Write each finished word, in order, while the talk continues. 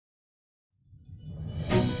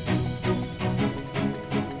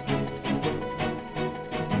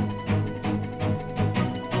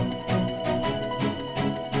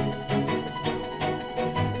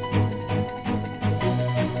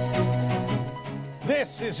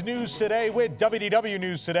This is News Today with WDW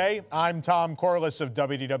News Today. I'm Tom Corliss of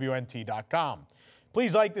WDWNT.com.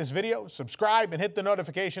 Please like this video, subscribe, and hit the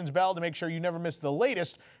notifications bell to make sure you never miss the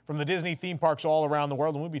latest from the Disney theme parks all around the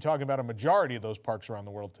world. And we'll be talking about a majority of those parks around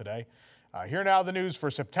the world today. Here now the news for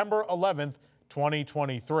September 11th,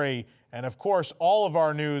 2023. And of course, all of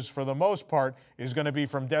our news, for the most part, is going to be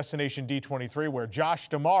from Destination D23, where Josh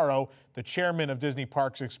D'Amaro, the chairman of Disney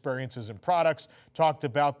Parks Experiences and Products, talked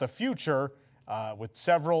about the future with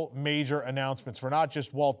several major announcements for not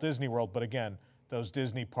just Walt Disney World, but again, those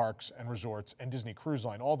Disney parks and resorts and Disney Cruise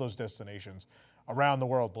Line, all those destinations around the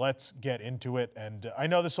world. Let's get into it. And I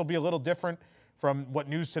know this will be a little different from what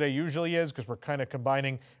News Today usually is, because we're kind of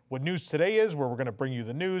combining what News Today is, where we're going to bring you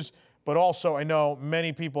the news, but also I know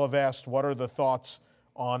many people have asked what are the thoughts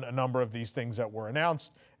on a number of these things that were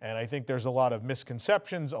announced. And I think there's a lot of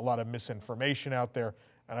misconceptions, a lot of misinformation out there.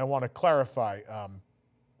 And I want to clarify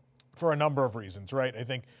for a number of reasons, right? I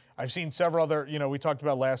think I've seen several other, we talked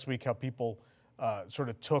about last week how people sort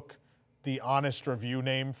of took the Honest Review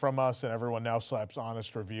name from us, and everyone now slaps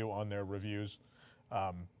Honest Review on their reviews.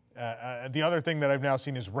 The other thing that I've now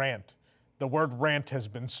seen is RANT. The word RANT has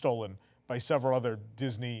been stolen by several other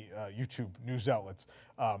Disney YouTube news outlets.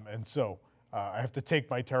 And so I have to take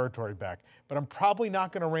my territory back. But I'm probably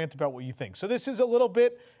not going to rant about what you think. So this is a little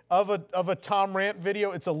bit of a Tom rant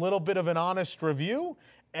video. It's a little bit of an honest review,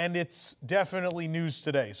 and it's definitely News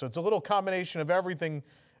Today. So it's a little combination of everything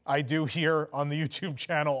I do here on the YouTube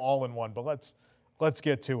channel all in one. But let's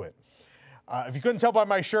get to it. If you couldn't tell by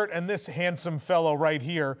my shirt and this handsome fellow right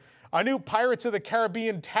here, a new Pirates of the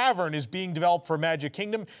Caribbean tavern is being developed for Magic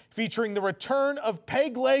Kingdom, featuring the return of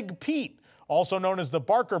Peg Leg Pete, also known as the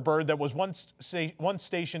Barker Bird that was once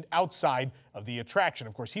stationed outside of the attraction.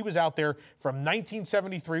 Of course, he was out there from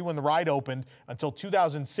 1973 when the ride opened until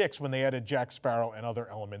 2006 when they added Jack Sparrow and other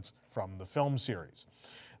elements from the film series.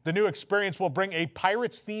 The new experience will bring a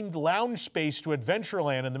Pirates-themed lounge space to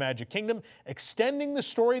Adventureland in the Magic Kingdom, extending the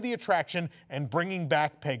story of the attraction and bringing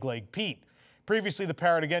back Peg Leg Pete. Previously, the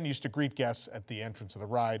parrot, again, used to greet guests at the entrance of the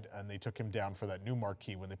ride, and they took him down for that new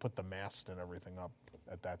marquee when they put the mast and everything up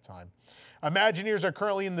at that time. Imagineers are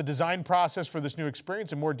currently in the design process for this new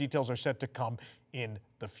experience, and more details are set to come in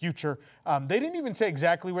the future. They didn't even say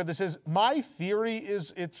exactly where this is. My theory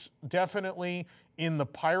is it's definitely in the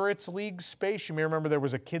Pirates League space. You may remember there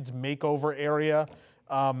was a kids' makeover area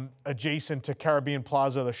adjacent to Caribbean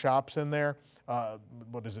Plaza, the shops in there.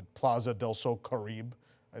 What is it? Plaza del Sol Caribe,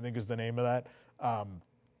 I think is the name of that.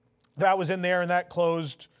 That was in there, and that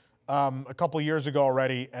closed a couple of years ago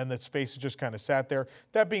already, and that space just kind of sat there.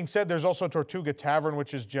 That being said, there's also Tortuga Tavern,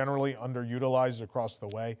 which is generally underutilized across the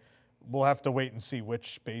way. We'll have to wait and see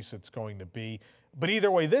which space it's going to be. But either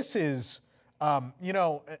way, this is, and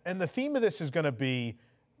the theme of this is going to be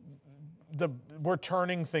we're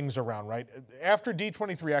turning things around, right? After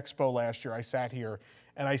D23 Expo last year, I sat here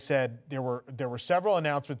and I said there were several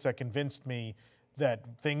announcements that convinced me that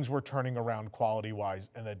things were turning around quality-wise,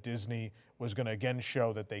 and that Disney was going to again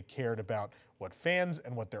show that they cared about what fans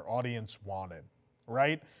and what their audience wanted,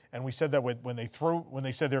 right? And we said that when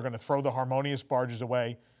they said they were going to throw the Harmonious barges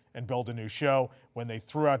away and build a new show, when they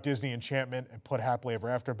threw out Disney Enchantment and put Happily Ever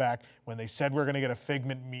After back, when they said we're going to get a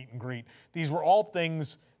Figment meet and greet, these were all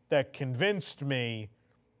things that convinced me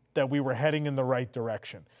that we were heading in the right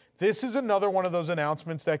direction. This is another one of those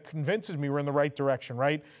announcements that convinces me we're in the right direction,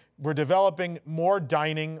 right? We're developing more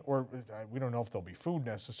dining, or we don't know if there'll be food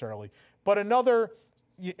necessarily, but another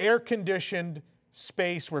air-conditioned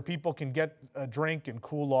space where people can get a drink and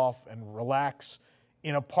cool off and relax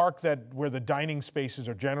in a park where the dining spaces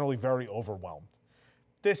are generally very overwhelmed.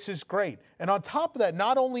 This is great. And on top of that,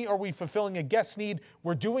 not only are we fulfilling a guest need,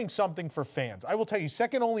 we're doing something for fans. I will tell you,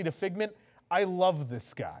 second only to Figment, I love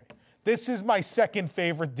this guy. This is my second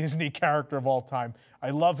favorite Disney character of all time. I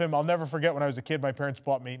love him. I'll never forget when I was a kid, my parents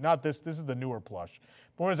bought me, not this is the newer plush.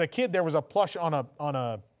 But when I was a kid, there was a plush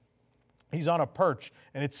he's on a perch,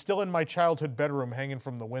 and it's still in my childhood bedroom hanging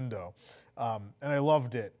from the window. And I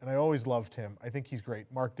loved it, and I always loved him. I think he's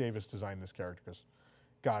great. Mark Davis designed this character because,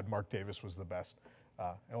 God, Mark Davis was the best.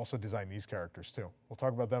 I also designed these characters too. We'll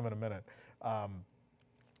talk about them in a minute.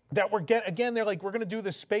 They're like, we're going to do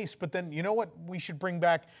this space, but then you know what? We should bring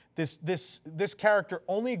back this character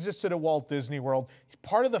only existed at Walt Disney World. He's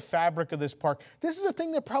part of the fabric of this park. This is a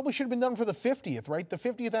thing that probably should have been done for the 50th, right? The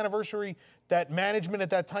 50th anniversary that management at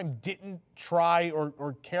that time didn't try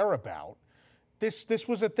or care about. This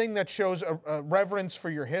was a thing that shows a reverence for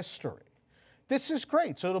your history. This is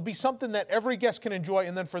great. So it'll be something that every guest can enjoy.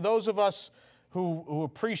 And then for those of us who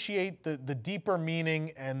appreciate the deeper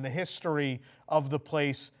meaning and the history of the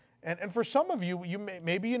place, And for some of you,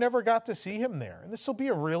 maybe you never got to see him there. And this will be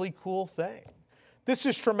a really cool thing. This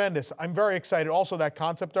is tremendous. I'm very excited. Also, that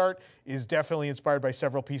concept art is definitely inspired by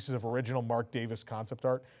several pieces of original Mark Davis concept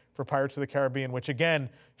art for Pirates of the Caribbean, which again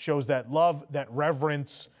shows that love, that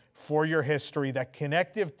reverence for your history, that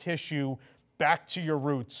connective tissue back to your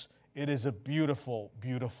roots. It is a beautiful,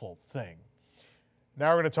 beautiful thing.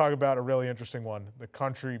 Now we're going to talk about a really interesting one, the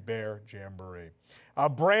Country Bear Jamboree. A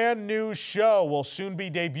brand new show will soon be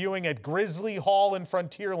debuting at Grizzly Hall in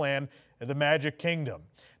Frontierland at the Magic Kingdom.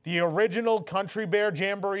 The original Country Bear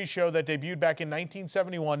Jamboree show that debuted back in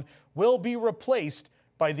 1971 will be replaced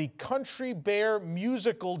by the Country Bear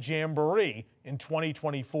Musical Jamboree in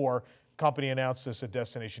 2024. The company announced this at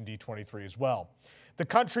Destination D23 as well. The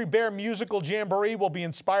Country Bear Musical Jamboree will be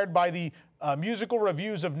inspired by the musical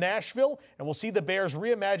reviews of Nashville, and we'll see the Bears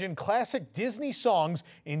reimagine classic Disney songs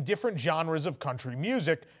in different genres of country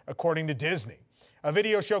music, according to Disney. A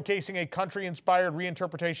video showcasing a country-inspired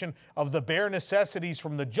reinterpretation of the Bear necessities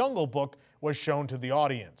from the Jungle Book was shown to the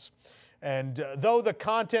audience. And though the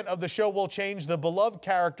content of the show will change, the beloved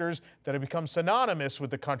characters that have become synonymous with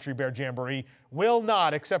the Country Bear Jamboree will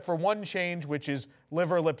not, except for one change, which is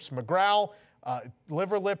Liver Lips McGraw.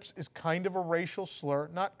 Liver Lips is kind of a racial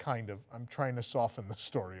slur. Not kind of. I'm trying to soften the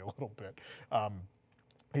story a little bit.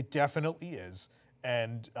 It definitely is.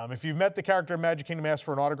 And if you've met the character in Magic Kingdom, asked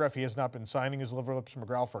for an autograph, he has not been signing his Liver Lips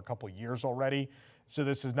McGraw for a couple of years already. So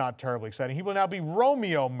this is not terribly exciting. He will now be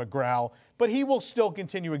Romeo McGraw, but he will still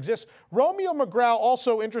continue to exist. Romeo McGraw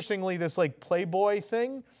also, interestingly, this like Playboy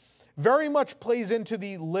thing, very much plays into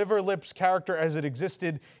the Liver Lips character as it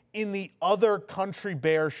existed in the other Country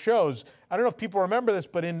Bear shows. I don't know if people remember this,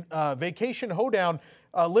 but in Vacation Hoedown,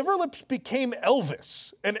 Liver Lips became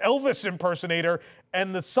Elvis, an Elvis impersonator,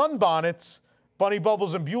 and the Sunbonnets, Bunny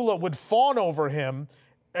Bubbles and Beulah, would fawn over him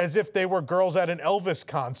as if they were girls at an Elvis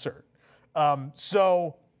concert.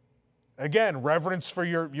 So, again, reverence for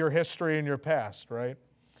your history and your past, right?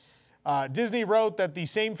 Disney wrote that the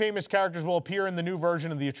same famous characters will appear in the new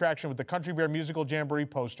version of the attraction with the Country Bear Musical Jamboree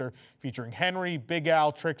poster featuring Henry, Big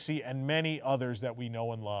Al, Trixie, and many others that we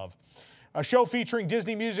know and love. A show featuring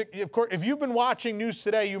Disney music. Of course, if you've been watching News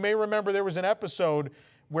Today, you may remember there was an episode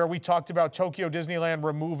where we talked about Tokyo Disneyland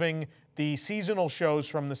removing the seasonal shows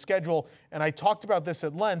from the schedule, and I talked about this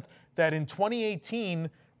at length, that in 2018,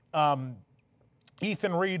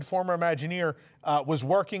 Ethan Reed, former Imagineer, was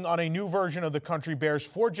working on a new version of the Country Bears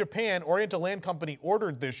for Japan. Oriental Land Company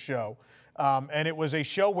ordered this show, and it was a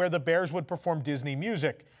show where the Bears would perform Disney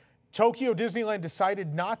music. Tokyo Disneyland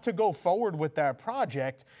decided not to go forward with that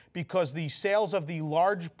project because the sales of the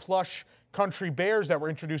large plush Country Bears that were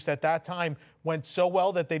introduced at that time went so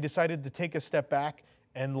well that they decided to take a step back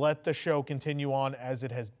and let the show continue on as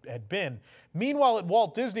it had been. Meanwhile, at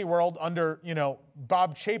Walt Disney World, under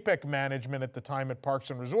Bob Chapek management at the time at Parks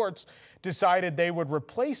and Resorts, decided they would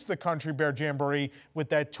replace the Country Bear Jamboree with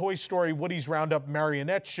that Toy Story Woody's Roundup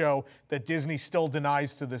marionette show that Disney still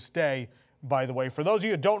denies to this day, by the way. For those of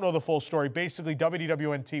you who don't know the full story, basically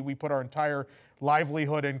WDWNT, we put our entire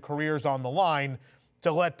livelihood and careers on the line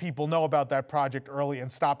to let people know about that project early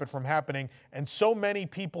and stop it from happening. And so many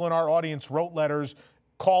people in our audience wrote letters,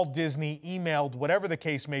 called Disney, emailed, whatever the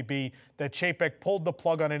case may be, that Chapek pulled the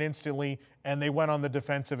plug on it instantly, and they went on the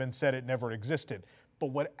defensive and said it never existed.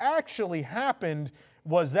 But what actually happened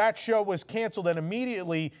was that show was canceled, and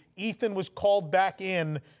immediately Ethan was called back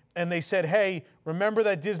in, and they said, hey, remember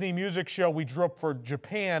that Disney music show we drew up for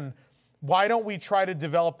Japan? Why don't we try to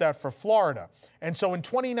develop that for Florida? And so in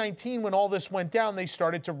 2019, when all this went down, they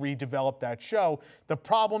started to redevelop that show. The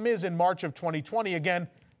problem is, in March of 2020, again,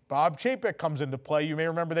 Bob Chapek comes into play. You may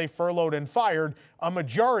remember they furloughed and fired a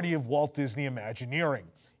majority of Walt Disney Imagineering,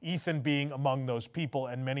 Ethan being among those people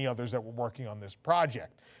and many others that were working on this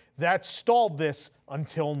project. That stalled this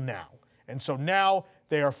until now. And so now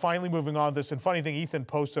they are finally moving on this. And funny thing, Ethan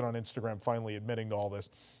posted on Instagram finally admitting to all this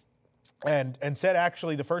and said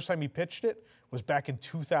actually the first time he pitched it was back in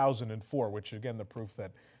 2004, which again, the proof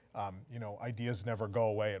that ideas never go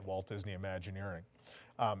away at Walt Disney Imagineering.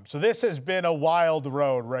 So this has been a wild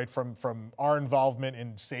road, right, from our involvement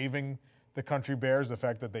in saving the Country Bears. The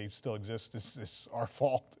fact that they still exist is our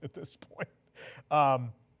fault at this point.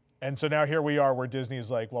 And so now here we are where Disney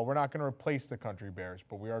is like, well, we're not going to replace the Country Bears,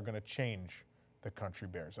 but we are going to change the Country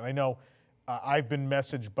Bears. And I know I've been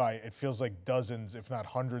messaged by, it feels like dozens, if not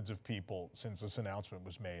hundreds of people since this announcement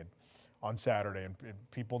was made on Saturday. And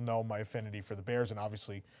people know my affinity for the Bears, and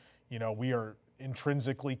obviously, we are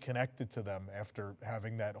intrinsically connected to them after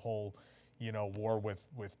having that whole, war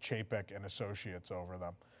with Chapek and associates over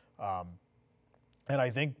them. And I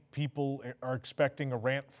think people are expecting a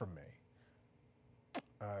rant from me.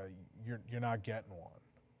 you're not getting one.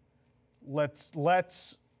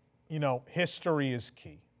 Let's, history is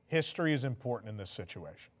key. History is important in this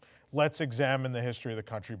situation. Let's examine the history of the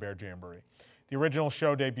Country Bear Jamboree. The original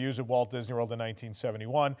show debuts at Walt Disney World in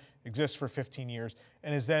 1971, exists for 15 years,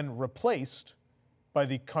 and is then replaced by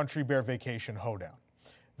the Country Bear Vacation Hoedown.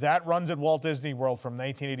 That runs at Walt Disney World from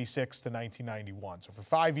 1986 to 1991. So for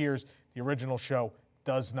 5 years, the original show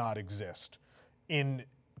does not exist. In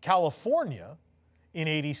California, in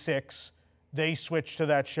 86, they switched to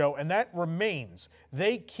that show, and that remains.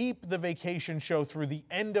 They keep the vacation show through the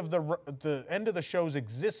end of the show's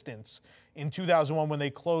existence in 2001 when they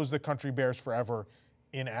closed the Country Bears Forever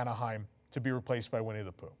in Anaheim to be replaced by Winnie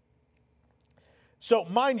the Pooh. So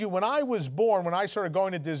mind you, when I was born, when I started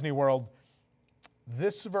going to Disney World,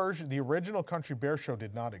 this version, the original Country Bear show,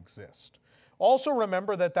 did not exist. Also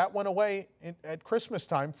remember that went away at Christmas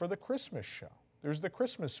time for the Christmas show. There's the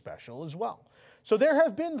Christmas special as well. So there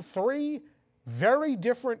have been 3 very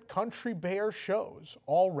different Country Bear shows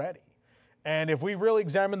already. And if we really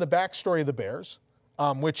examine the backstory of the Bears,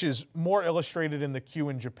 which is more illustrated in the queue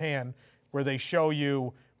in Japan, where they show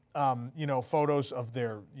you, photos of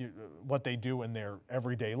what they do in their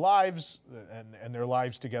everyday lives and their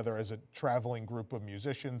lives together as a traveling group of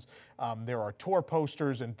musicians. There are tour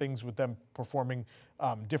posters and things with them performing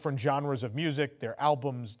different genres of music, their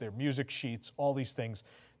albums, their music sheets, all these things.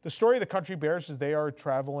 The story of the Country Bears is they are a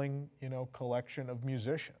traveling, collection of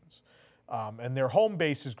musicians. And their home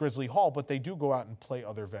base is Grizzly Hall, but they do go out and play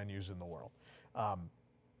other venues in the world.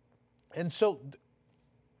 And so,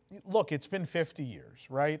 look, it's been 50 years,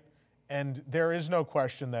 right? And there is no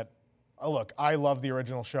question that, look, I love the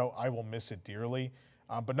original show. I will miss it dearly.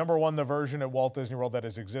 But number one, the version at Walt Disney World that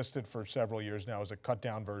has existed for several years now is a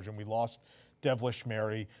cut-down version. We lost Devilish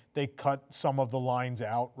Mary. They cut some of the lines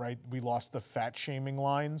out, right? We lost the fat-shaming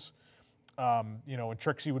lines. When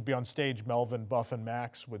Trixie would be on stage, Melvin, Buff, and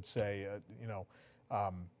Max would say,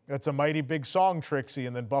 that's a mighty big song, Trixie.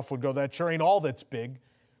 And then Buff would go, that sure ain't all that's big,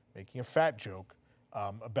 making a fat joke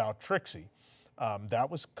about Trixie.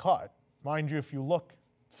 That was cut. Mind you, if you look,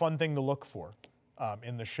 fun thing to look for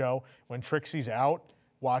in the show, when Trixie's out,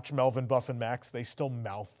 watch Melvin, Buff, and Max, they still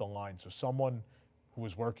mouth the line. So someone who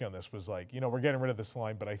was working on this was like, we're getting rid of this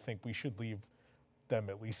line, but I think we should leave them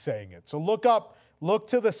at least saying it. So look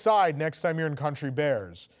to the side next time you're in Country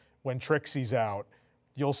Bears when Trixie's out.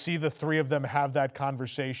 You'll see the 3 of them have that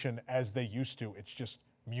conversation as they used to. It's just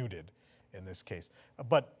muted in this case.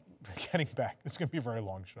 But getting back, it's going to be a very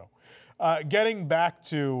long show. Getting back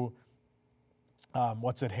to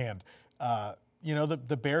what's at hand.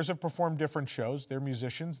 The Bears have performed different shows. They're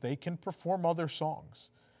musicians. They can perform other songs.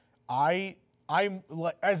 I'm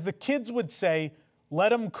as the kids would say, let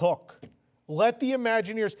them cook. Let the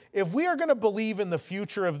Imagineers, if we are going to believe in the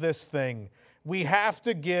future of this thing, we have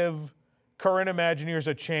to give current Imagineers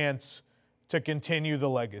a chance to continue the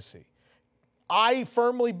legacy. I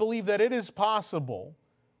firmly believe that it is possible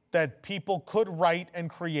that people could write and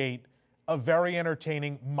create a very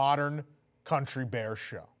entertaining modern Country Bear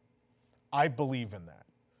show. I believe in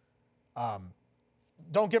that.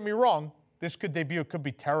 Don't get me wrong, this could debut, it could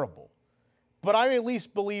be terrible. But I at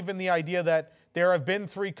least believe in the idea that there have been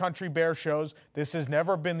 3 Country Bear shows. This has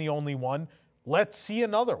never been the only one. Let's see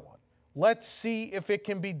another one. Let's see if it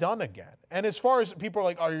can be done again. And as far as people are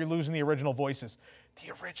like, oh, you're losing the original voices.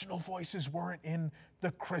 The original voices weren't in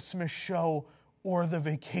the Christmas show or the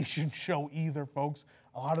vacation show either, folks.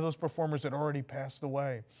 A lot of those performers had already passed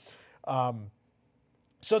away.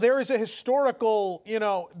 So there is a historical,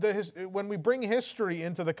 when we bring history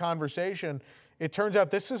into the conversation, it turns out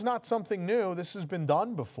this is not something new. This has been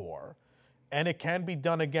done before, and it can be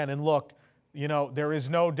done again. And look, there is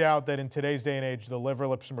no doubt that in today's day and age, the liver,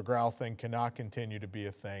 lips, and McGraw thing cannot continue to be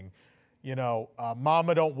a thing.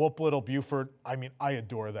 Mama Don't Whoop Little Buford. I mean, I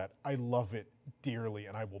adore that. I love it dearly,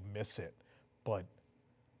 and I will miss it. But,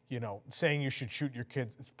 saying you should shoot your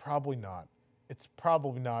kids, it's probably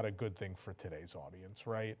not a good thing for today's audience,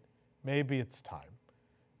 right? Maybe it's time.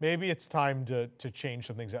 Maybe it's time to change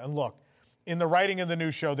some things. And look, in the writing of the new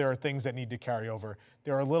show, there are things that need to carry over.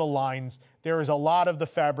 There are little lines. There is a lot of the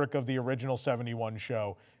fabric of the original 71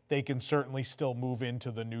 show. They can certainly still move into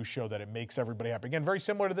the new show that it makes everybody happy. Again, very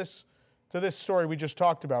similar to this story we just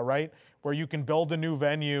talked about, right? Where you can build a new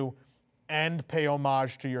venue and pay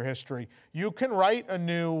homage to your history. You can write a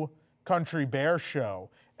new Country Bear show,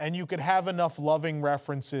 and you could have enough loving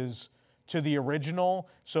references to the original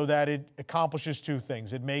so that it accomplishes 2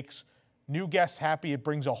 things. It makes new guests happy. It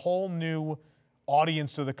brings a whole new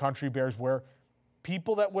audience to the Country Bears where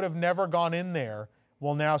people that would have never gone in there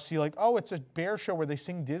will now see like, oh, it's a bear show where they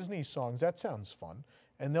sing Disney songs. That sounds fun.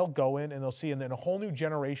 and they'll go in and they'll see, and then a whole new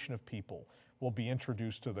generation of people will be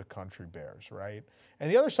introduced to the Country Bears, right? And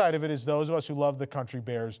the other side of it is those of us who love the Country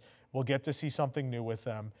Bears will get to see something new with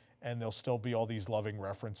them, and there'll still be all these loving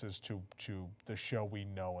references to the show we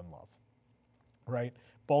know and love, right?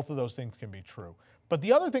 Both of those things can be true. But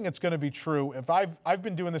the other thing that's going to be true, if I've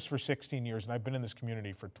been doing this for 16 years and I've been in this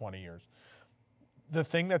community for 20 years, the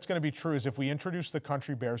thing that's going to be true is if we introduce the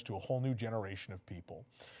Country Bears to a whole new generation of people,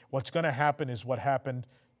 what's going to happen is what happened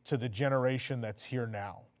to the generation that's here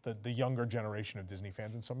now, the younger generation of Disney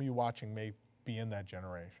fans, and some of you watching may be in that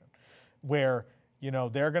generation, where, you know,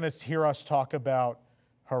 they're going to hear us talk about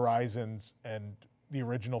Horizons and the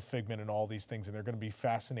original Figment and all these things, and they're going to be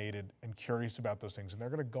fascinated and curious about those things, and they're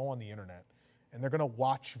going to go on the internet and they're going to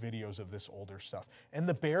watch videos of this older stuff. And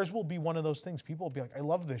the Bears will be one of those things. People will be like, I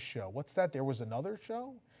love this show. What's that? There was another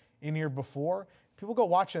show in here before? People go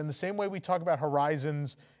watch it. In the same way we talk about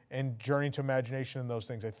Horizons and Journey to Imagination and those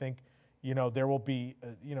things, I think, you know, there will be,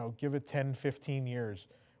 you know, give it 10, 15 years.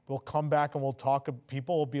 We'll come back and we'll talk.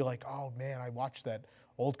 People will be like, oh man, I watched that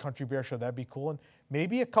old Country Bear show. That'd be cool. And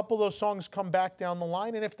maybe a couple of those songs come back down the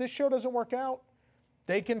line. And if this show doesn't work out,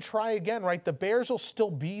 they can try again, right? The Bears will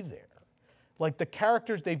still be there. Like the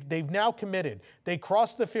characters, they've now committed. They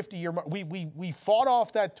crossed the 50-year mark. We fought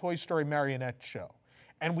off that Toy Story marionette show,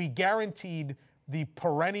 and we guaranteed the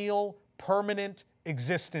perennial, permanent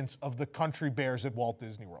existence of the Country Bears at Walt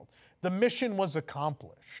Disney World. The mission was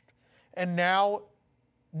accomplished, and now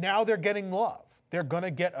they're getting love. They're going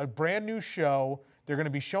to get a brand new show. They're going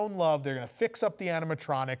to be shown love. They're going to fix up the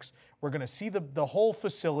animatronics. We're going to see the whole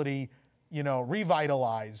facility, you know,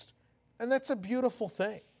 revitalized, and that's a beautiful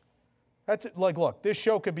thing. That's it. Like, look, this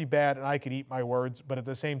show could be bad and I could eat my words, but at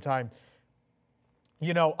the same time,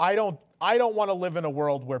 you know, I don't want to live in a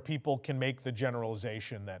world where people can make the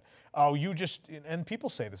generalization that, oh, you just, and people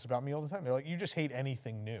say this about me all the time. They're like, you just hate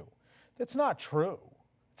anything new. That's not true.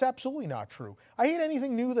 It's absolutely not true. I hate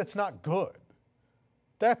anything new that's not good.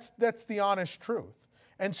 That's the honest truth.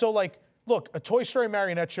 And so, like, look, a Toy Story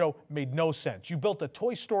marionette show made no sense. You built a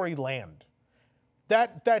Toy Story land.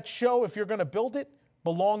 That show, if you're going to build it,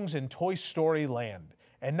 belongs in Toy Story Land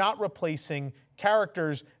and not replacing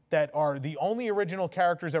characters that are the only original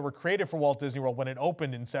characters that were created for Walt Disney World when it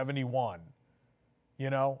opened in '71, you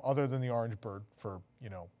know, other than the orange bird for, you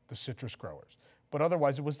know, the citrus growers. But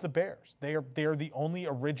otherwise, it was the Bears. They are the only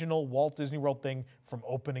original Walt Disney World thing from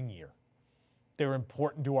opening year. They're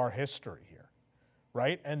important to our history here,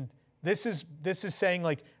 right? And this is saying,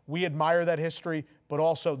 like, we admire that history, but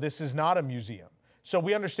also this is not a museum. So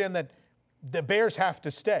we understand that the Bears have to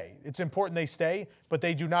stay. It's important they stay, but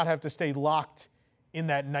they do not have to stay locked in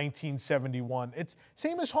that 1971. It's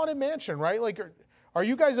same as Haunted Mansion, right? Like, are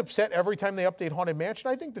you guys upset every time they update Haunted Mansion?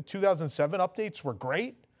 I think the 2007 updates were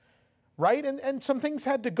great, right? And some things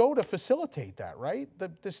had to go to facilitate that, right?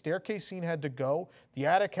 The staircase scene had to go. The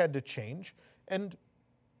attic had to change. And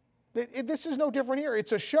this is no different here.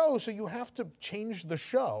 It's a show, so you have to change the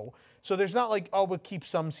show. So there's not like, oh, we'll keep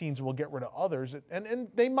some scenes, we'll get rid of others. And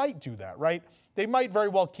they might do that, right? They might very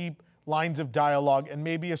well keep lines of dialogue, and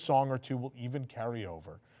maybe a song or two will even carry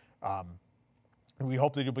over. We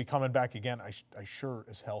hope that you'll be coming back again. I sure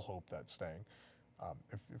as hell hope that's staying.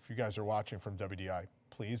 If you guys are watching from WDI,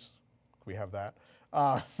 please, can we have that?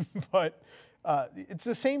 But it's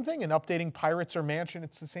the same thing in updating Pirates or Mansion.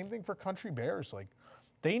 It's the same thing for Country Bears. Like,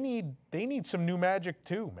 they need some new magic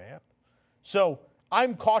too, man. So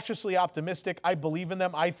I'm cautiously optimistic. I believe in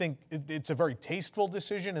them. I think it's a very tasteful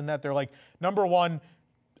decision in that they're like, number one,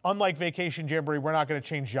 unlike Vacation Jamboree, we're not going to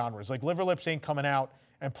change genres. Like, Liver Lips ain't coming out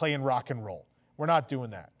and playing rock and roll. We're not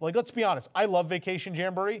doing that. Like, let's be honest. I love Vacation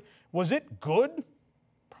Jamboree. Was it good?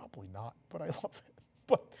 Probably not, but I love it.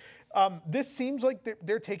 But this seems like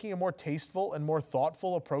they're taking a more tasteful and more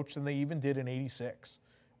thoughtful approach than they even did in '86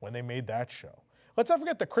 when they made that show. Let's not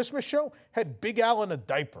forget the Christmas show had Big Al in a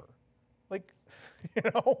diaper. Like, you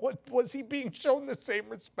know, was he being shown the same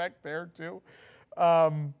respect there too?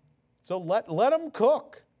 So let them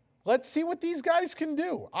cook. Let's see what these guys can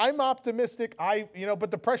do. I'm optimistic.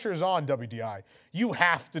 But the pressure is on WDI. You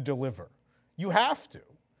have to deliver. You have to.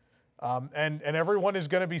 And everyone is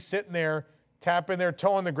going to be sitting there tapping their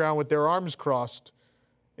toe on the ground with their arms crossed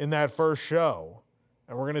in that first show.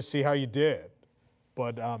 And we're going to see how you did.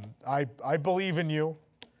 But I believe in you,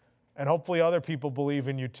 and hopefully other people believe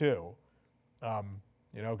in you too.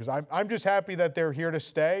 You know, because I'm just happy that they're here to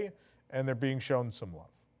stay and they're being shown some love.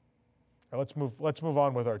 All right, let's move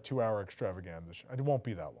on with our 2-hour extravaganza. It won't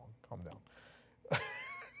be that long. Calm down.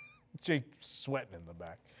 Jake sweating in the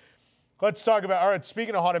back. Let's talk about, all right,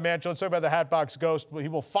 speaking of Haunted Mansion, let's talk about the Hatbox Ghost. He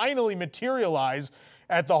will finally materialize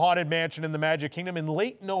at the Haunted Mansion in the Magic Kingdom in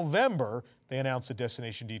late November. They announced at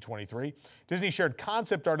Destination D23. Disney shared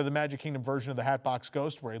concept art of the Magic Kingdom version of the Hatbox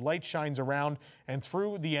Ghost, where a light shines around and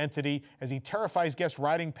through the entity as he terrifies guests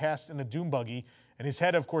riding past in a doom buggy, and his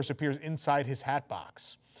head, of course, appears inside his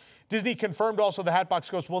Hatbox. Disney confirmed also the Hatbox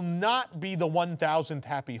Ghost will not be the 1,000th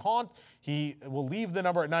happy haunt. He will leave the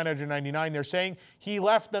number at 999. They're saying he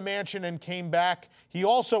left the mansion and came back. He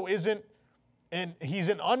also isn't, and he's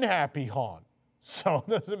an unhappy haunt, so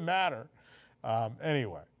it doesn't matter.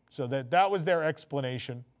 Anyway, so that was their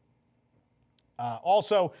explanation.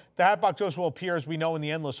 Also, the Hatbox Ghost will appear, as we know, in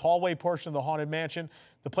the Endless Hallway portion of the Haunted Mansion.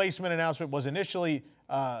 The placement announcement was initially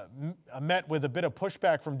met with a bit of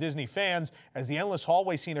pushback from Disney fans, as the Endless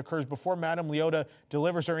Hallway scene occurs before Madame Leota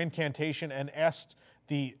delivers her incantation and asks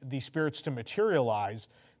the spirits to materialize.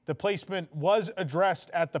 The placement was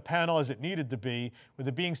addressed at the panel as it needed to be, with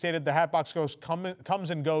it being stated the Hatbox Ghost comes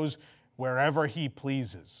and goes wherever he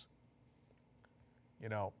pleases. You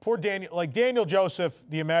know, poor Daniel, like Daniel Joseph,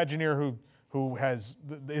 the Imagineer who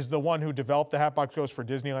is the one who developed the Hatbox Ghost for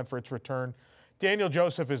Disneyland for its return. Daniel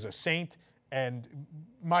Joseph is a saint, and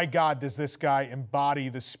my God, does this guy embody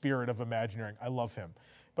the spirit of Imagineering. I love him.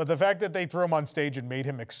 But the fact that they threw him on stage and made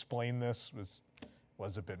him explain this was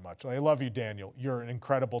a bit much. I love you, Daniel. You're an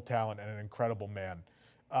incredible talent and an incredible man.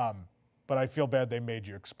 But I feel bad they made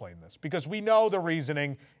you explain this, because we know the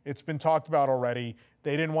reasoning. It's been talked about already.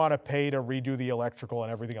 They didn't want to pay to redo the electrical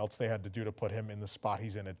and everything else they had to do to put him in the spot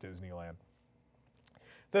he's in at Disneyland.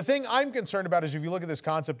 The thing I'm concerned about is if you look at this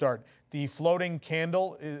concept art, the floating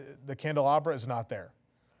candle, the candelabra is not there,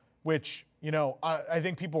 which, you know, I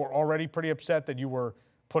think people were already pretty upset that you were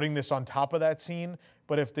putting this on top of that scene.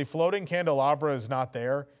 But if the floating candelabra is not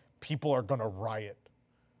there, people are going to riot.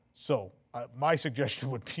 So my suggestion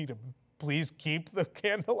would be to please keep the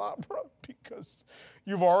candelabra, because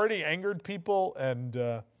you've already angered people. And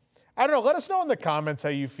I don't know, let us know in the comments how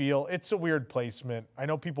you feel. It's a weird placement. I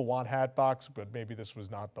know people want Hatbox, but maybe this was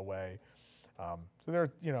not the way. So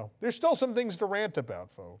there's still some things to rant about,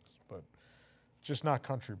 folks, but just not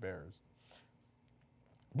Country Bears.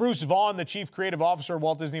 Bruce Vaughn, the Chief Creative Officer of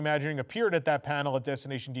Walt Disney Imagineering, appeared at that panel at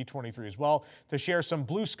Destination D23 as well to share some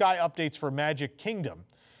blue sky updates for Magic Kingdom.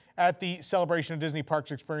 At the Celebration of Disney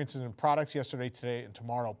Parks Experiences and Products yesterday, today, and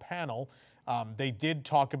tomorrow panel, they did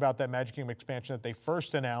talk about that Magic Kingdom expansion that they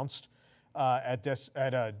first announced at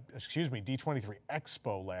D23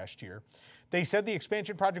 Expo last year. They said the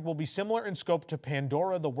expansion project will be similar in scope to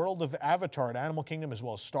Pandora, the World of Avatar at Animal Kingdom, as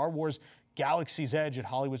well as Star Wars Galaxy's Edge at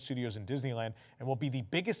Hollywood Studios and Disneyland, and will be the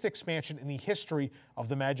biggest expansion in the history of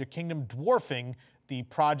the Magic Kingdom, dwarfing the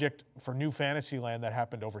project for New Fantasyland that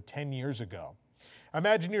happened over 10 years ago.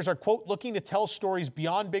 Imagineers are, quote, looking to tell stories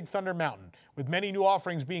beyond Big Thunder Mountain, with many new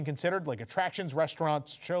offerings being considered, like attractions,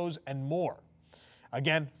 restaurants, shows, and more.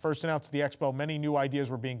 Again, first announced at the Expo, many new ideas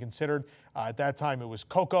were being considered. At that time, it was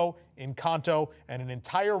Coco, Encanto, and an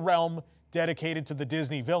entire realm dedicated to the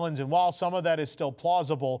Disney villains. And while some of that is still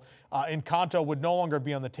plausible, Encanto would no longer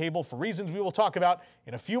be on the table for reasons we will talk about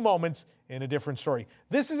in a few moments in a different story.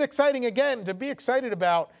 This is exciting, again, to be excited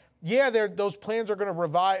about. Yeah, those plans are going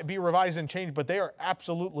to be revised and changed, but they are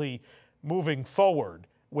absolutely moving forward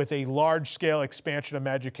with a large-scale expansion of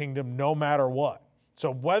Magic Kingdom no matter what.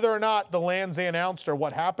 So whether or not the lands they announced or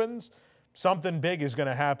what happens, something big is going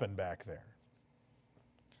to happen back there.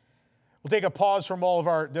 We'll take a pause from all of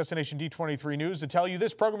our Destination D23 news to tell you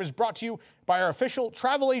this program is brought to you by our official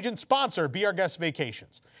travel agent sponsor, Be Our Guest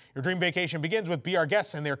Vacations. Your dream vacation begins with Be Our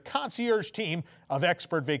Guests and their concierge team of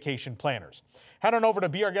expert vacation planners. Head on over to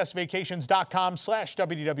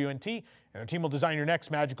beourguestvacations.com/WDWNT, and their team will design your next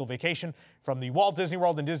magical vacation, from the Walt Disney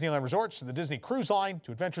World and Disneyland resorts to the Disney Cruise Line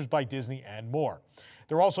to Adventures by Disney and more.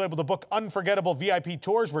 They're also able to book unforgettable VIP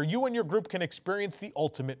tours where you and your group can experience the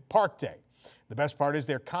ultimate park day. The best part is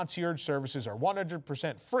their concierge services are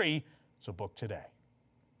 100% free, so book today.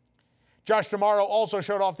 Josh D'Amaro also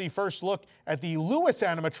showed off the first look at the Lewis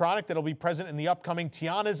animatronic that will be present in the upcoming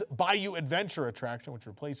Tiana's Bayou Adventure attraction, which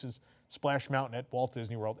replaces Splash Mountain at Walt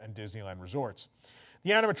Disney World and Disneyland resorts.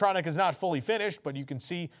 The animatronic is not fully finished, but you can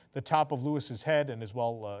see the top of Lewis's head and as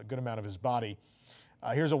well a good amount of his body.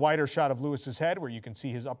 Here's a wider shot of Lewis's head where you can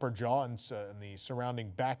see his upper jaw and the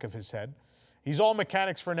surrounding back of his head. He's all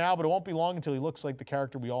mechanics for now, but it won't be long until he looks like the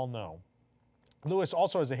character we all know. Lewis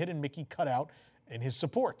also has a hidden Mickey cutout in his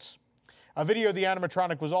supports. A video of the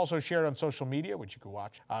animatronic was also shared on social media, which you can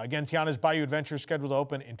watch. Again, Tiana's Bayou Adventure is scheduled to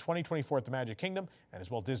open in 2024 at the Magic Kingdom and as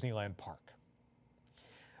well Disneyland Park.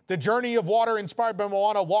 The Journey of Water inspired by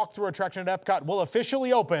Moana walkthrough attraction at Epcot will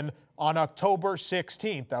officially open on October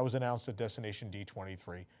 16th. That was announced at Destination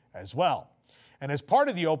D23 as well. And as part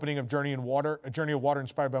of the opening of Journey of Water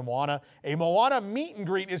inspired by Moana, a Moana meet and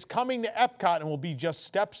greet is coming to Epcot and will be just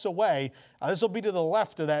steps away. This will be to the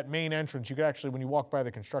left of that main entrance. You can actually, when you walk by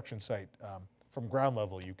the construction site from ground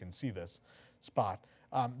level, you can see this spot.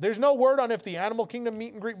 There's no word on if the Animal Kingdom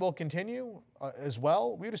meet and greet will continue as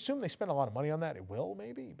well. We would assume they spend a lot of money on that. It will,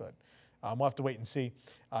 maybe, but we'll have to wait and see.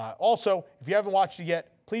 Also, if you haven't watched it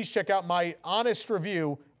yet, please check out my honest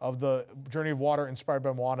review of the Journey of Water inspired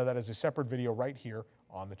by Moana. That is a separate video right here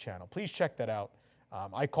on the channel. Please check that out.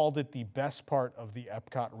 I called it the best part of the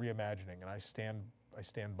Epcot reimagining, and I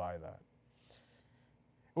stand by that.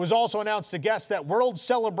 It was also announced to guests that World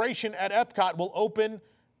Celebration at Epcot will open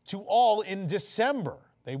to all in December.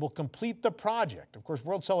 They will complete the project. Of course,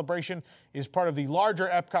 World Celebration is part of the larger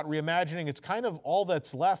Epcot reimagining. It's kind of all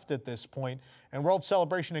that's left at this point, and World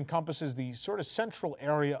Celebration encompasses the sort of central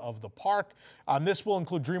area of the park. This will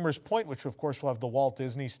include Dreamers Point, which of course will have the Walt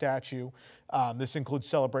Disney statue. This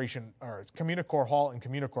includes Communicore Hall and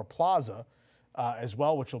Communicore Plaza as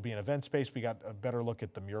well, which will be an event space. We got a better look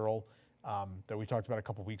at the mural that we talked about a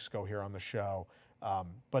couple weeks ago here on the show.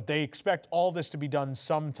 But they expect all this to be done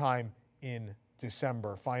sometime in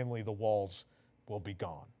December. Finally, the walls will be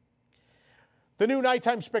gone. The new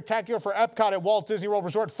nighttime spectacular for Epcot at Walt Disney World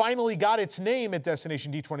Resort finally got its name at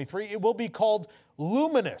Destination D23. It will be called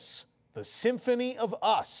Luminous, the Symphony of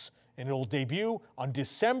Us, and it will debut on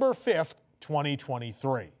December 5th,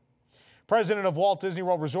 2023. President of Walt Disney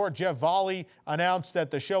World Resort, Jeff Volley, announced that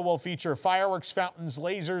the show will feature fireworks, fountains,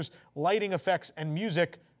 lasers, lighting effects, and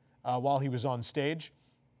music while he was on stage.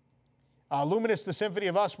 Luminous, the Symphony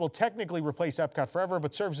of Us will technically replace Epcot Forever,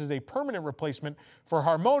 but serves as a permanent replacement for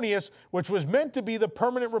Harmonious, which was meant to be the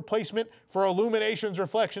permanent replacement for Illumination's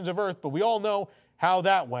Reflections of Earth, but we all know how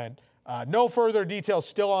that went. No further details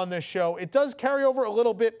still on this show. It does carry over a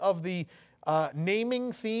little bit of the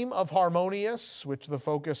naming theme of Harmonious, which the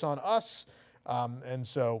focus on us, and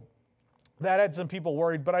so that had some people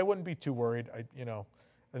worried, but I wouldn't be too worried.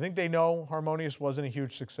 I think they know Harmonious wasn't a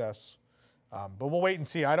huge success. But we'll wait and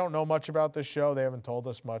see. I don't know much about this show. They haven't told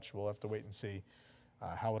us much. We'll have to wait and see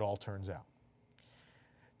how it all turns out.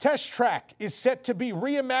 Test Track is set to be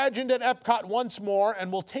reimagined at Epcot once more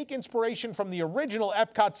and will take inspiration from the original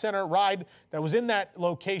Epcot Center ride that was in that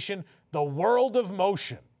location, the World of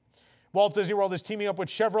Motion. Walt Disney World is teaming up with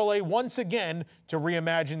Chevrolet once again to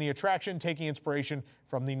reimagine the attraction, taking inspiration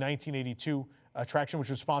from the 1982 attraction, which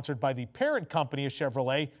was sponsored by the parent company of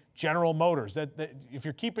Chevrolet, General Motors. If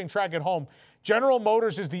you're keeping track at home, General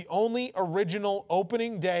Motors is the only original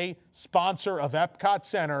opening day sponsor of Epcot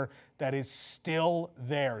Center that is still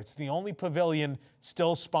there. It's the only pavilion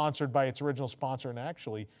still sponsored by its original sponsor, and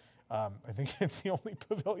actually, I think it's the only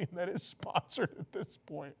pavilion that is sponsored at this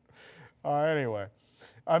point. Anyway,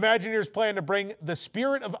 Imagineers plan to bring the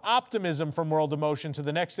spirit of optimism from World of Motion to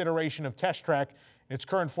the next iteration of Test Track. In its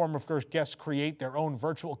current form, of course, guests create their own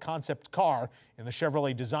virtual concept car in the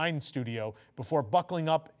Chevrolet Design Studio before buckling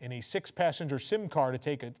up in a 6-passenger sim car to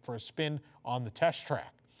take it for a spin on the test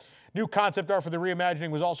track. New concept art for the reimagining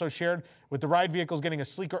was also shared, with the ride vehicles getting a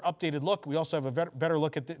sleeker, updated look. We also have a better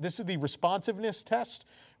look at this is the responsiveness test,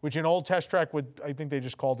 which an old Test Track would, I think they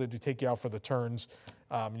just called it to take you out for the turns.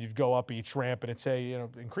 You'd go up each ramp and it'd say,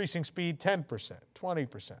 increasing speed 10%,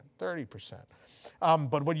 20%, 30%.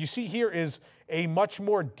 But what you see here is a much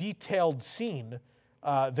more detailed scene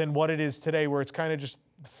than what it is today, where it's kind of just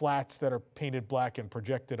flats that are painted black and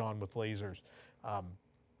projected on with lasers.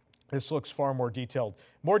 This looks far more detailed.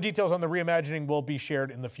 More details on the reimagining will be shared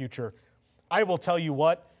in the future. I will tell you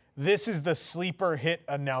what, this is the sleeper hit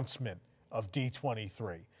announcement of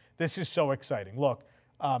D23. This is so exciting. Look,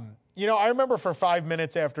 I remember for 5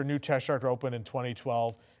 minutes after New Test Track opened in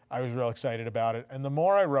 2012, I was real excited about it. And the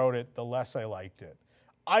more I wrote it, the less I liked it.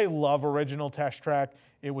 I love original Test Track.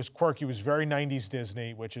 It was quirky. It was very 90s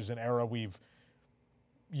Disney, which is an era we've,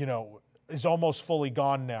 is almost fully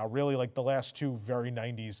gone now. Really, like the last two very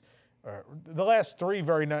 90s, the last three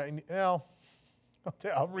very 90s,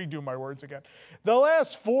 I'll redo my words again. The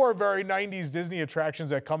last 4 very 90s Disney attractions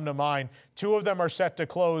that come to mind, 2 of them are set to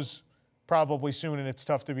close probably soon, and It's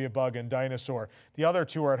Tough to Be a Bug and Dinosaur. The other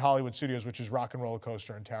 2 are at Hollywood Studios, which is Rock and Roller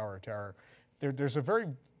Coaster and Tower of Terror. There's a very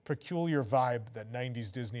peculiar vibe that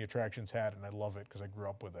 90s Disney attractions had, and I love it because I grew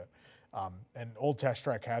up with it. And old Test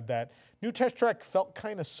Track had that. New Test Track felt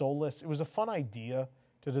kind of soulless. It was a fun idea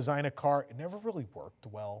to design a car. It never really worked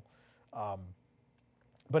well.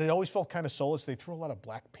 But it always felt kind of soulless. They threw a lot of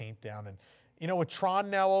black paint down. And, with Tron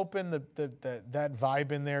now open, that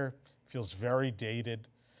vibe in there feels very dated.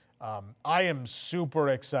 I am super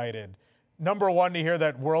excited. Number one, to hear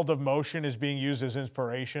that World of Motion is being used as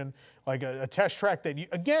inspiration, like a test track that,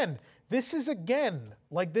 I'm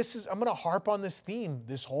going to harp on this theme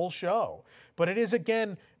this whole show, but it is,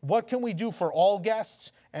 again, what can we do for all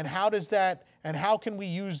guests, and how can we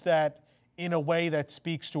use that in a way that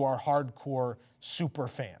speaks to our hardcore super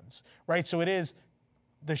fans, right? So it is,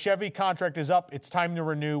 the Chevy contract is up. It's time to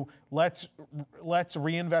renew. Let's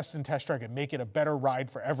reinvest in Test Track and make it a better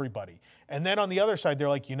ride for everybody. And then on the other side, they're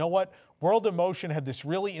like, you know what? World of Motion had this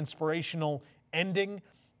really inspirational ending.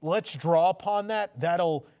 Let's draw upon that.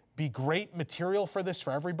 That'll be great material for this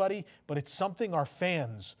for everybody, but it's something our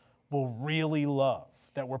fans will really love,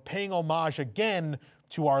 that we're paying homage again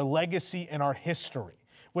to our legacy and our history,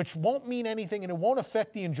 which won't mean anything and it won't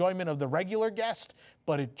affect the enjoyment of the regular guest,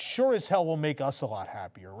 but it sure as hell will make us a lot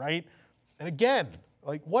happier, right? And again,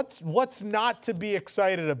 like what's not to be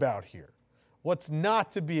excited about here? What's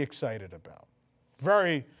not to be excited about?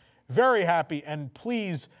 Very, very happy. And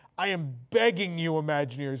please, I am begging you,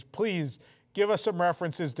 Imagineers, please give us some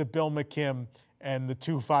references to Bill McKim and the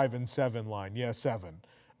 2, 5, and 7 line. Yeah, 7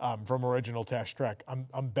 from original Test Track.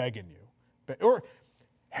 I'm begging you. Or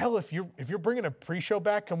hell, if you're bringing a pre-show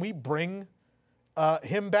back, can we bring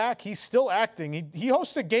him back? He's still acting. He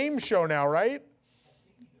hosts a game show now, right?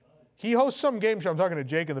 He hosts some game show. I'm talking to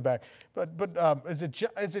Jake in the back. But is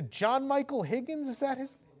it John Michael Higgins? Is that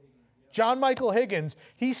his? John Michael Higgins.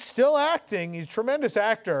 He's still acting. He's a tremendous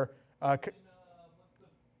actor.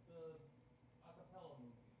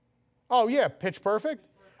 Oh yeah, Pitch Perfect.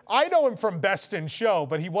 I know him from Best in Show,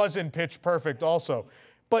 but he was in Pitch Perfect also.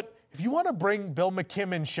 But if you want to bring Bill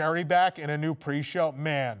McKim and Sherry back in a new pre-show,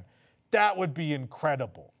 man, that would be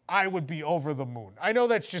incredible. I would be over the moon. I know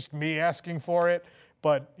that's just me asking for it,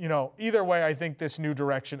 but either way, I think this new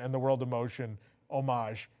direction and the World of Motion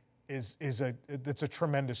homage it's a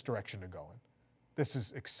tremendous direction to go in. This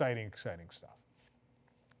is exciting, exciting stuff.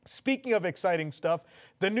 Speaking of exciting stuff,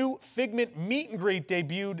 the new Figment meet and greet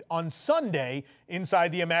debuted on Sunday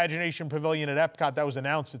inside the Imagination Pavilion at Epcot. That was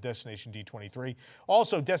announced at Destination D23.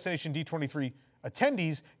 Also, Destination D23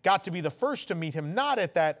 attendees got to be the first to meet him, not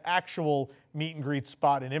at that actual meet and greet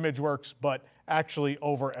spot in ImageWorks, but actually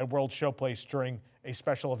over at World Showplace during a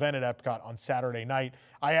special event at Epcot on Saturday night.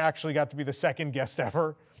 I actually got to be the second guest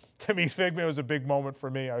ever to meet Figment. It was a big moment for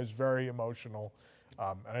me. I was very emotional.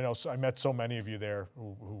 And I know I met so many of you there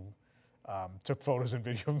who took photos and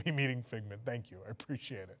video of me meeting Figment. Thank you. I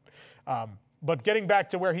appreciate it. But getting back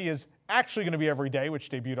to where he is actually going to be every day, which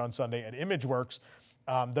debuted on Sunday at ImageWorks,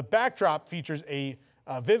 the backdrop features a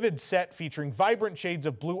vivid set featuring vibrant shades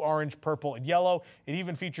of blue, orange, purple, and yellow. It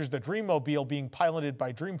even features the Dreammobile being piloted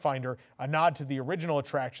by Dreamfinder, a nod to the original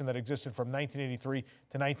attraction that existed from 1983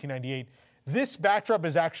 to 1998. This backdrop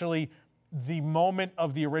is actually the moment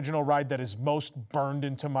of the original ride that is most burned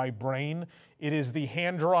into my brain. It is the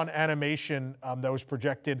hand-drawn animation that was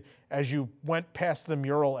projected as you went past the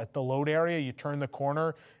mural at the load area. You turn the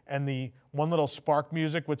corner, and the one little spark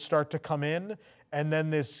music would start to come in, and then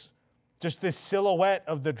this silhouette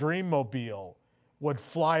of the Dreammobile would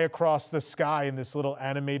fly across the sky in this little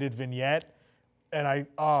animated vignette. And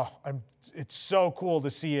it's so cool to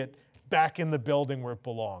see it back in the building where it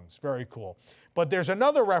belongs. Very cool. But there's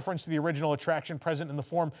another reference to the original attraction present in the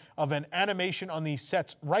form of an animation on the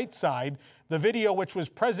set's right side. The video, which was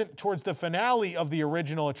present towards the finale of the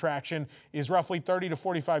original attraction, is roughly 30 to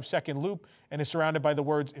 45-second loop and is surrounded by the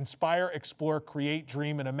words inspire, explore, create,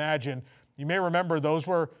 dream, and imagine. You may remember those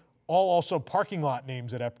were all also parking lot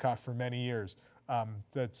names at Epcot for many years.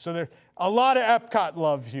 So there's a lot of Epcot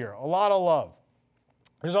love here, a lot of love.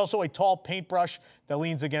 There's also a tall paintbrush that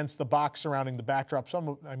leans against the box surrounding the backdrop.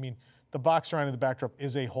 The box surrounding the backdrop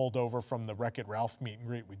is a holdover from the Wreck-It Ralph meet and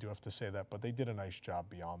greet. We do have to say that, but they did a nice job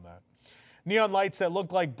beyond that. Neon lights that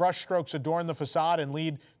look like brush strokes adorn the facade and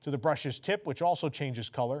lead to the brush's tip, which also changes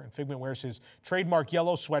color. And Figment wears his trademark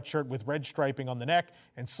yellow sweatshirt with red striping on the neck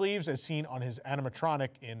and sleeves, as seen on his animatronic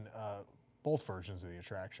in both versions of the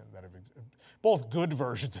attraction both good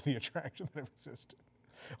versions of the attraction that have existed.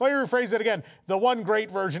 Let me rephrase that again. The one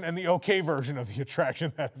great version and the okay version of the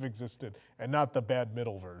attraction that have existed, and not the bad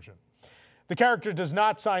middle version. The character does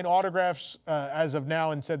not sign autographs as of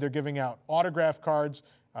now. Instead, they're giving out autograph cards,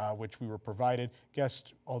 which we were provided.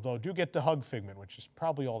 Guests, although, do get to hug Figment, which is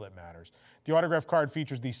probably all that matters. The autograph card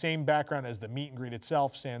features the same background as the meet and greet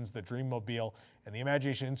itself, sans the Dreammobile, and the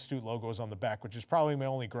Imagination Institute logo is on the back, which is probably my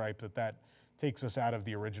only gripe, that takes us out of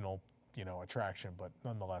the original attraction, but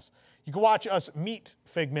nonetheless. You can watch us meet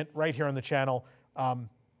Figment right here on the channel.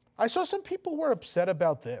 I saw some people were upset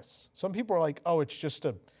about this. Some people are like, oh, it's just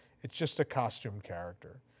a costume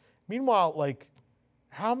character. Meanwhile,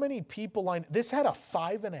 how many people lined? This had a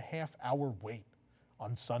 5.5-hour wait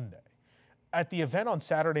on Sunday. At the event on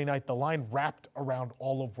Saturday night, the line wrapped around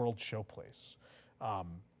all of World Showplace.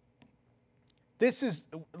 This is,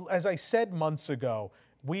 as I said months ago,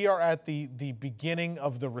 we are at the beginning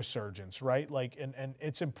of the resurgence, right? Like, and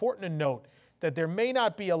it's important to note that there may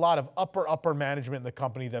not be a lot of upper management in the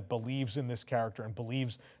company that believes in this character and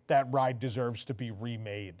believes that ride deserves to be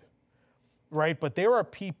remade, right? But there are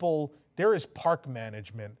people, there is park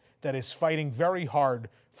management that is fighting very hard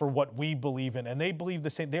for what we believe in, and they believe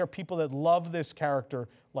the same. There are people that love this character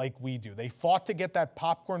like we do. They fought to get that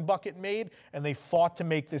popcorn bucket made, and they fought to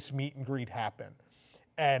make this meet and greet happen.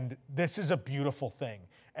 And this is a beautiful thing.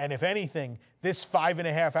 And if anything, this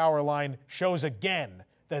 5.5-hour line shows again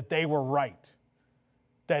that they were right.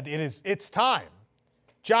 That it's time.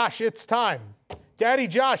 Josh, it's time. Daddy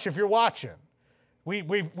Josh, if you're watching,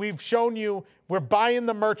 we've shown you, we're buying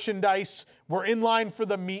the merchandise, we're in line for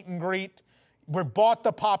the meet and greet, we bought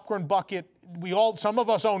the popcorn bucket, some of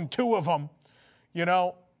us own 2 of them, you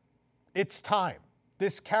know, it's time.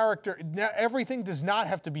 This character, everything does not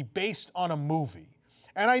have to be based on a movie.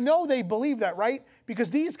 And I know they believe that, right?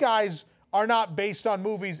 Because these guys are not based on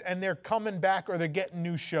movies and they're coming back or they're getting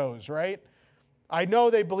new shows, right? I know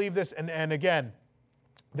they believe this. And again,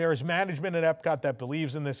 there is management at Epcot that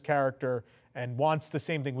believes in this character and wants the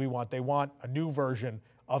same thing we want. They want a new version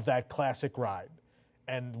of that classic ride.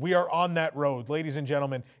 And we are on that road. Ladies and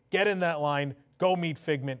gentlemen, get in that line, go meet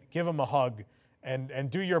Figment, give him a hug, and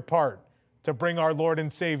do your part to bring our Lord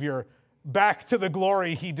and Savior back to the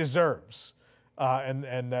glory he deserves.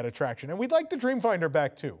 And that attraction. And we'd like the Dreamfinder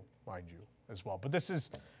back too, mind you, as well. But this is,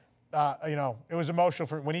 you know, it was emotional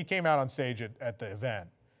for when he came out on stage at the event.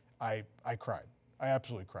 I cried. I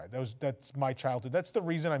absolutely cried. That's my childhood. That's the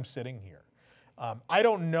reason I'm sitting here. I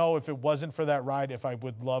don't know if it wasn't for that ride, if I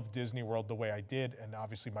would love Disney World the way I did, and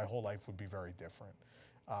obviously my whole life would be very different.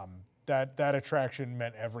 That attraction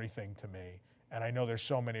meant everything to me. And I know there's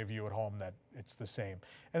so many of you at home that it's the same.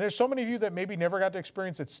 And there's so many of you that maybe never got to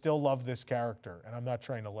experience it still love this character. And I'm not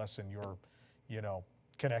trying to lessen your, you know,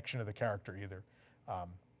 connection to the character either.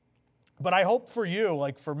 But I hope for you,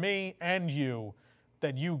 like for me and you,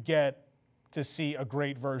 that you get to see a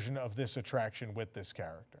great version of this attraction with this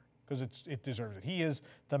character. Because it deserves it. He is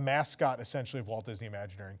the mascot, essentially, of Walt Disney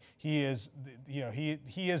Imagineering. He is, you know,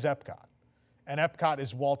 he is Epcot. And Epcot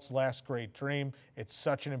is Walt's last great dream. It's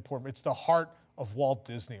such an important, it's the heart of Walt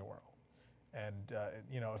Disney World. And,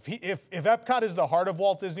 you know, if Epcot is the heart of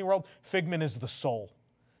Walt Disney World, Figment is the soul.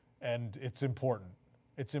 And it's important.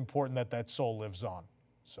 It's important that that soul lives on.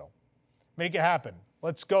 So make it happen.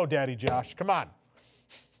 Let's go, Daddy Josh. Come on.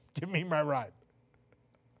 Give me my ride.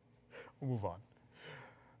 We'll move on.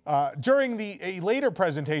 During a later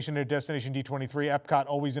presentation at Destination D23, Epcot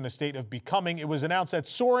always in a state of becoming, it was announced that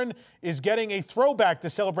Soarin' is getting a throwback to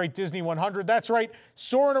celebrate Disney 100. That's right,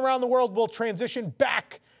 Soarin' Around the World will transition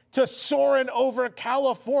back to Soarin' over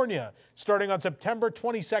California, starting on September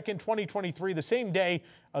 22nd, 2023, the same day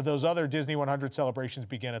those other Disney 100 celebrations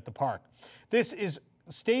begin at the park. This is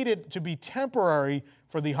stated to be temporary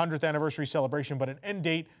for the 100th anniversary celebration, but an end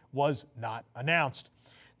date was not announced.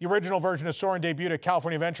 The original version of Soarin' debuted at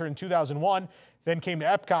California Adventure in 2001, then came to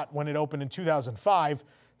Epcot when it opened in 2005.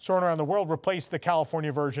 Soarin' Around the World replaced the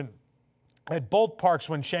California version at both parks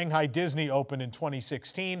when Shanghai Disney opened in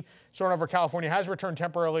 2016. Soarin' over California has returned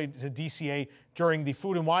temporarily to DCA during the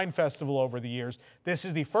Food and Wine Festival over the years. This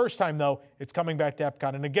is the first time, though, it's coming back to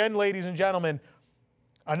Epcot. And again, ladies and gentlemen,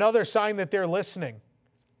 another sign that they're listening.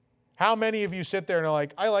 How many of you sit there and are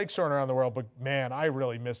like, I like Soarin' Around the World, but man, I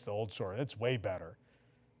really miss the old Soarin'. It's way better.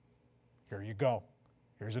 Here you go.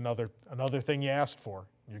 Here's another thing you asked for.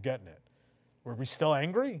 You're getting it. Were we still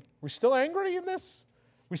angry? We're still angry in this?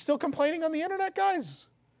 We still complaining on the internet, guys?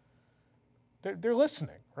 They're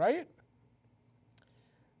listening, right?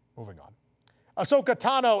 Moving on. Ahsoka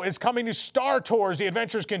Tano is coming to Star Tours. The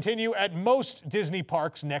adventures continue at most Disney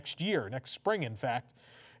parks next year, next spring, in fact.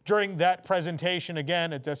 During that presentation,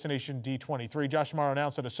 again, at Destination D23, Josh D'Amaro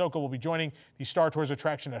announced that Ahsoka will be joining the Star Tours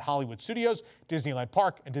attraction at Hollywood Studios, Disneyland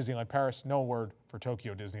Park, and Disneyland Paris. No word for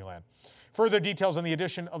Tokyo Disneyland. Further details on the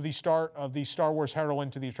addition of the Star Wars heroine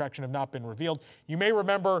to the attraction have not been revealed. You may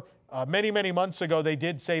remember many, many months ago, they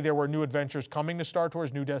did say there were new adventures coming to Star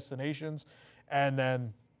Tours, new destinations, and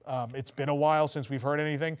then it's been a while since we've heard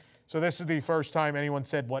anything. So this is the first time anyone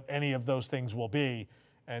said what any of those things will be.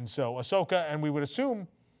 And so Ahsoka, and we would assume,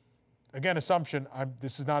 again, assumption,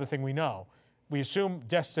 this is not a thing we know. We assume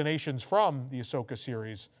destinations from the Ahsoka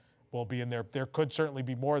series will be in there. There could certainly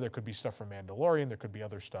be more. There could be stuff from Mandalorian. There could be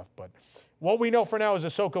other stuff. But what we know for now is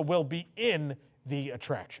Ahsoka will be in the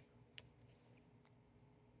attraction.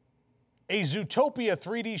 A Zootopia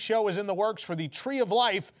 3D show is in the works for the Tree of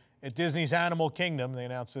Life at Disney's Animal Kingdom. They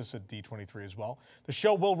announced this at D23 as well. The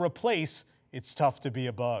show will replace It's Tough to Be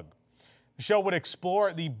a Bug. The show would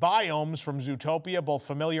explore the biomes from Zootopia, both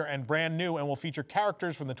familiar and brand new, and will feature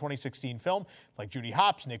characters from the 2016 film like Judy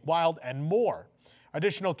Hopps, Nick Wilde, and more.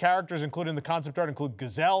 Additional characters included in the concept art include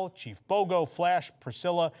Gazelle, Chief Bogo, Flash,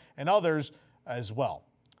 Priscilla, and others as well.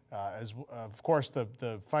 Of course,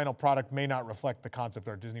 the final product may not reflect the concept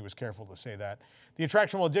art. Disney was careful to say that. The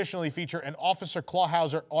attraction will additionally feature an Officer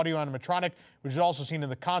Clawhauser audio animatronic, which is also seen in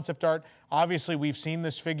the concept art. Obviously, we've seen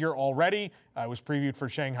this figure already. It was previewed for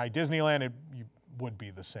Shanghai Disneyland. It would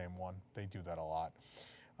be the same one. They do that a lot.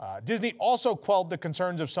 Disney also quelled the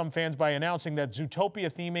concerns of some fans by announcing that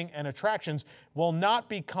Zootopia theming and attractions will not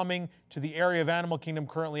be coming to the area of Animal Kingdom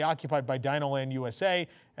currently occupied by Dinoland USA,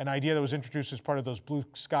 an idea that was introduced as part of those blue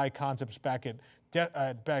sky concepts back at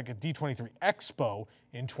D23 Expo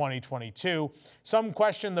in 2022. Some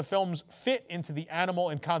question the film's fit into the animal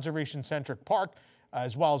and conservation-centric park.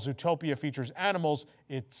 As while Zootopia features animals,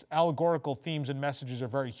 its allegorical themes and messages are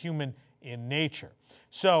very human in nature.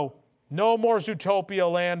 So, no more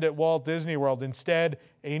Zootopia Land at Walt Disney World. Instead,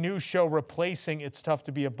 a new show replacing It's Tough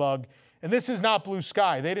to Be a Bug. And this is not blue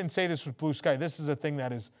sky. They didn't say this was blue sky. This is a thing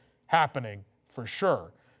that is happening for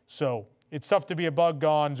sure. So It's Tough to Be a Bug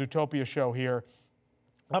gone, Zootopia show here.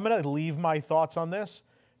 I'm going to leave my thoughts on this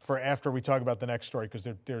for after we talk about the next story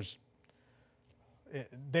because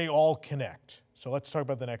they all connect. So let's talk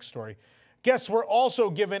about the next story. Guests were also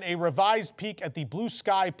given a revised peek at the blue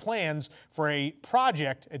sky plans for a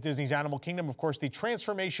project at Disney's Animal Kingdom. Of course, the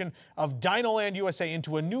transformation of Dinoland USA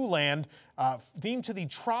into a new land themed to the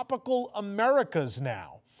tropical Americas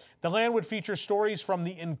now. The land would feature stories from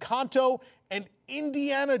the Encanto and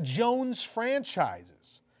Indiana Jones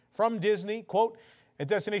franchises. From Disney, quote, at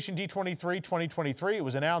Destination D23 2023, it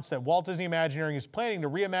was announced that Walt Disney Imagineering is planning to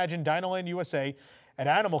reimagine Dinoland USA at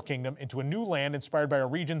Animal Kingdom into a new land inspired by a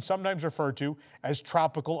region sometimes referred to as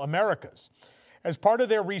Tropical Americas. As part of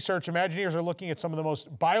their research, Imagineers are looking at some of the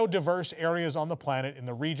most biodiverse areas on the planet in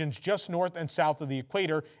the regions just north and south of the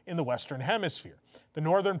equator in the Western Hemisphere, the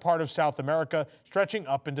northern part of South America stretching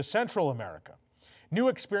up into Central America. New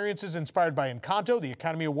experiences inspired by Encanto, the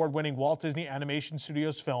Academy Award-winning Walt Disney Animation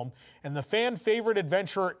Studios film, and the fan-favorite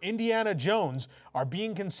adventurer Indiana Jones are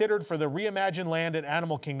being considered for the reimagined land at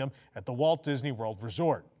Animal Kingdom at the Walt Disney World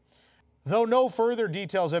Resort. Though no further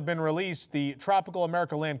details have been released, the Tropical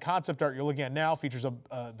America Land concept art you're looking at now features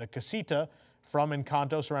the casita from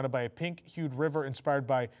Encanto, surrounded by a pink-hued river inspired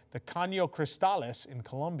by the Caño Cristales in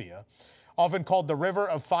Colombia. Often called the River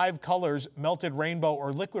of Five Colors, Melted Rainbow,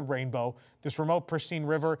 or Liquid Rainbow, this remote, pristine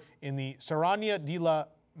river in the Serranía de la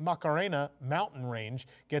Macarena mountain range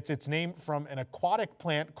gets its name from an aquatic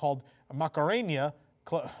plant called Macarenia.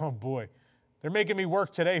 Oh boy, they're making me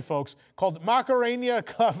work today, folks. Called Macarenia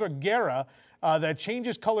clavigera that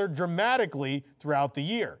changes color dramatically throughout the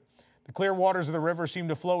year. The clear waters of the river seem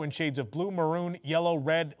to flow in shades of blue, maroon, yellow,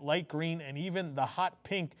 red, light green, and even the hot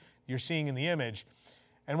pink you're seeing in the image.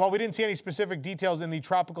 And while we didn't see any specific details in the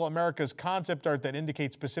Tropical Americas concept art that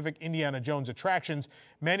indicate specific Indiana Jones attractions,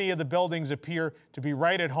 many of the buildings appear to be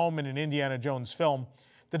right at home in an Indiana Jones film.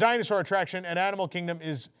 The dinosaur attraction at Animal Kingdom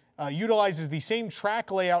utilizes the same track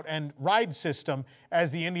layout and ride system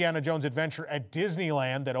as the Indiana Jones adventure at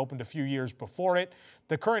Disneyland that opened a few years before it.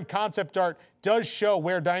 The current concept art does show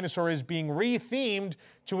where Dinosaur is being re-themed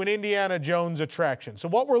to an Indiana Jones attraction. So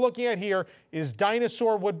what we're looking at here is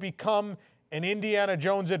Dinosaur would become an Indiana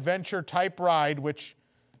Jones adventure type ride, which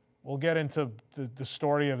we'll get into the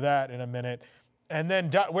story of that in a minute. And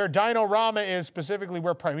then where Dino-Rama is, specifically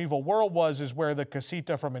where Primeval World was, is where the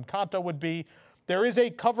casita from Encanto would be. There's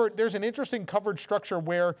an interesting covered structure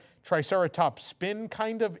where Triceratops Spin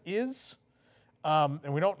kind of is,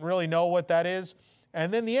 and we don't really know what that is.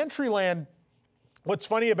 And then the Entryland, what's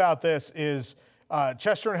funny about this is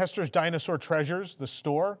Chester and Hester's Dinosaur Treasures, the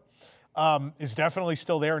store, is definitely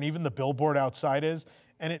still there, and even the billboard outside is.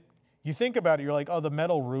 And you think about it, you're like, oh, the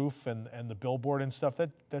metal roof and the billboard and stuff,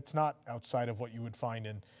 that's not outside of what you would find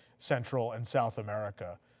in Central and South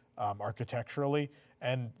America architecturally.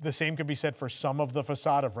 And the same could be said for some of the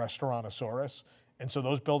facade of Restaurantosaurus. And so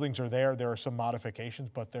those buildings are there. There are some modifications,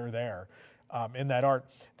 but they're there in that art.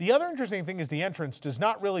 The other interesting thing is the entrance does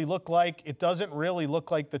not really look like, it doesn't really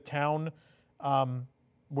look like the town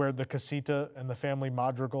where the casita and the family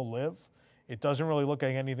Madrigal live. It doesn't really look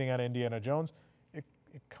like anything out of Indiana Jones. It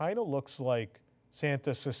kind of looks like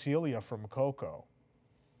Santa Cecilia from Coco.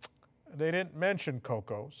 They didn't mention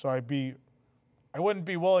Coco, so I wouldn't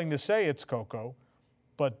be willing to say it's Coco,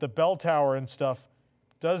 but the bell tower and stuff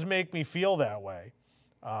does make me feel that way.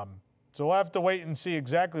 So we'll have to wait and see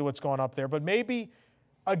exactly what's going up there. But maybe,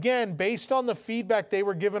 again, based on the feedback they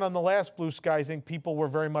were given on the last Blue Sky, I think people were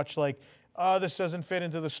very much like, oh, this doesn't fit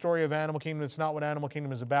into the story of Animal Kingdom. It's not what Animal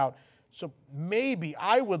Kingdom is about. So maybe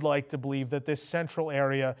I would like to believe that this central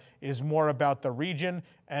area is more about the region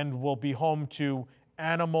and will be home to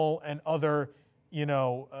animal and other,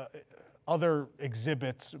 other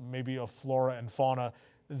exhibits, maybe of flora and fauna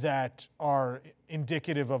that are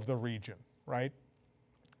indicative of the region, right?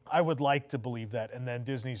 I would like to believe that. And then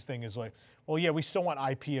Disney's thing is like, well, yeah, we still want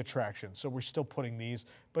IP attractions, so we're still putting these.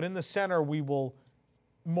 But in the center, we will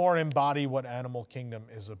more embody what Animal Kingdom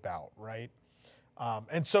is about, right?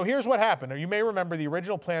 And so here's what happened. You may remember the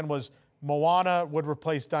original plan was Moana would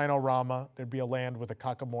replace Dino-Rama. There'd be a land with a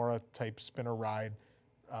Kakamora-type spinner ride,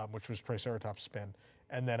 which was Triceratops spin,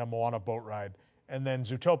 and then a Moana boat ride. And then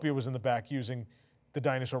Zootopia was in the back using the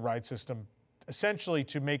dinosaur ride system essentially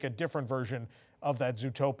to make a different version of that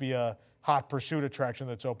Zootopia Hot Pursuit attraction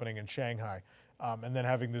that's opening in Shanghai, and then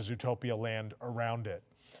having the Zootopia land around it.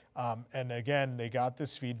 And again, they got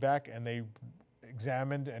this feedback and they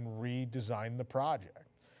examined and redesigned the project.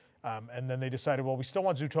 And then they decided, well, we still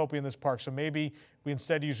want Zootopia in this park, so maybe we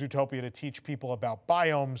instead use Zootopia to teach people about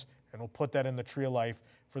biomes, and we'll put that in the Tree of Life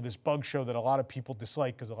for this bug show that a lot of people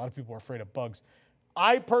dislike because a lot of people are afraid of bugs.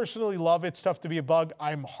 I personally love It's Tough to Be a Bug.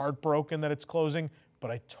 I'm heartbroken that it's closing, but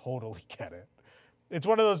I totally get it. It's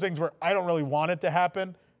one of those things where I don't really want it to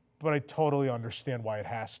happen, but I totally understand why it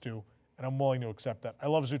has to, and I'm willing to accept that. I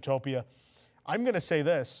love Zootopia. I'm going to say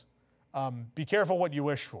this. Be careful what you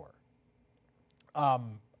wish for.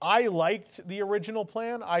 I liked the original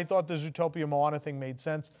plan. I thought the Zootopia Moana thing made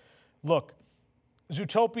sense. Look,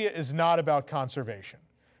 Zootopia is not about conservation,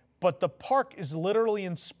 but the park is literally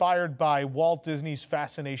inspired by Walt Disney's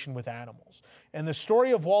fascination with animals. And the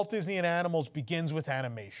story of Walt Disney and animals begins with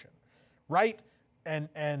animation, right?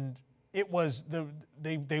 And it was,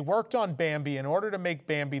 they worked on Bambi. In order to make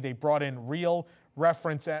Bambi, they brought in real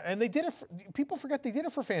reference, and they did it, people forget they did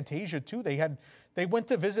it for Fantasia too. They went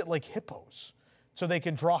to visit like hippos so they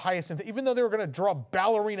can draw hyacinth. Even though they were going to draw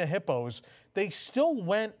ballerina hippos, they still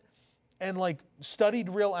went and like studied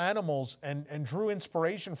real animals and drew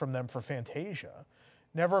inspiration from them for Fantasia.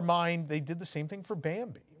 Never mind, they did the same thing for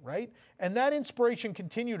Bambi, right? And that inspiration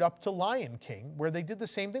continued up to Lion King, where they did the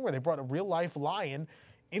same thing, where they brought a real life lion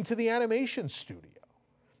into the animation studio.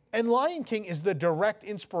 And Lion King is the direct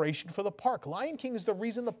inspiration for the park. Lion King is the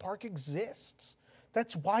reason the park exists.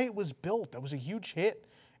 That's why it was built. That was a huge hit,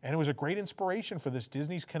 and it was a great inspiration for this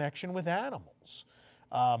Disney's connection with animals.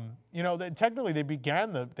 Technically they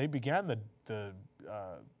began the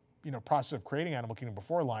process of creating Animal Kingdom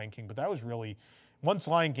before Lion King, but that was really, once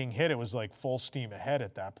Lion King hit, it was like full steam ahead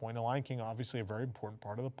at that point. And Lion King, obviously, a very important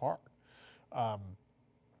part of the park.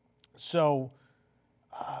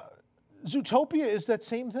 Zootopia is that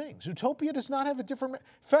same thing. Zootopia does not have a different...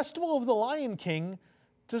 Festival of the Lion King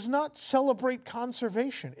does not celebrate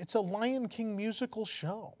conservation. It's a Lion King musical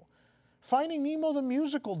show. Finding Nemo the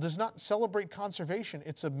musical does not celebrate conservation.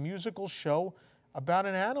 It's a musical show about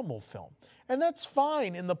an animal film. And that's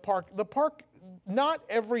fine in the park. The park, not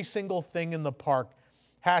every single thing in the park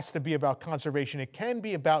has to be about conservation. It can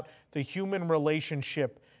be about the human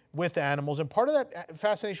relationship with animals. And part of that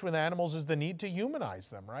fascination with animals is the need to humanize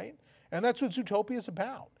them, right? And that's what Zootopia is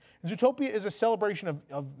about. And Zootopia is a celebration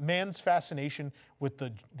of man's fascination with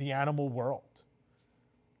the animal world.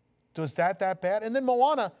 Was that bad? And then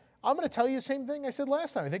Moana, I'm going to tell you the same thing I said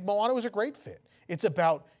last time. I think Moana was a great fit. It's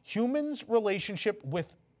about humans' relationship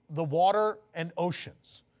with the water and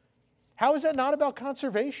oceans. How is that not about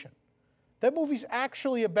conservation? That movie's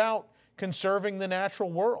actually about conserving the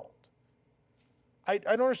natural world. I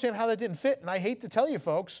don't understand how that didn't fit, and I hate to tell you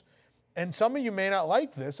folks, and some of you may not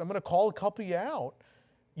like this, I'm going to call a couple of you out.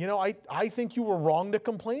 You know, I think you were wrong to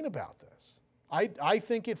complain about this. I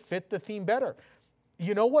think it fit the theme better.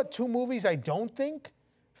 You know what two movies I don't think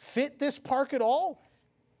fit this park at all?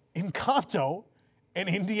 Encanto and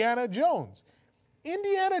Indiana Jones.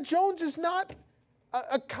 Indiana Jones is not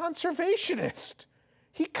a conservationist.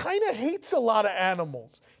 He kind of hates a lot of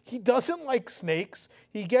animals. He doesn't like snakes.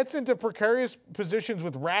 He gets into precarious positions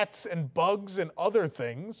with rats and bugs and other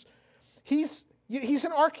things. He's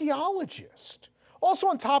an archaeologist. Also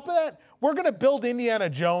on top of that, we're going to build Indiana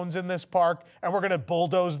Jones in this park and we're going to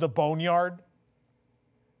bulldoze the boneyard.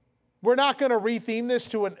 We're not going to retheme this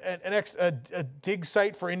to a dig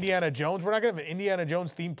site for Indiana Jones. We're not going to have an Indiana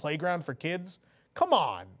Jones themed playground for kids. Come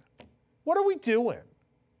on. What are we doing?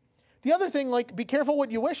 The other thing, like, be careful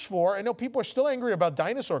what you wish for. I know people are still angry about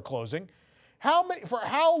Dinosaur closing. For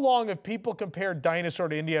how long have people compared Dinosaur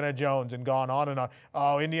to Indiana Jones and gone on and on?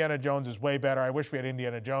 Oh, Indiana Jones is way better. I wish we had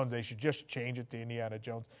Indiana Jones. They should just change it to Indiana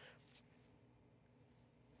Jones.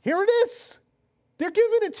 Here it is. They're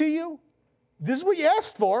giving it to you. This is what you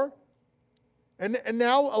asked for. And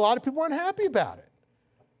now a lot of people aren't happy about it.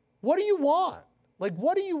 What do you want? Like,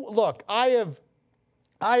 what do you, look, I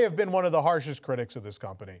have been one of the harshest critics of this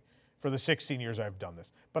company for the 16 years I've done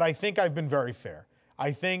this. But I think I've been very fair.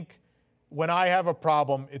 I think when I have a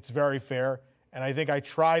problem, it's very fair. And I think I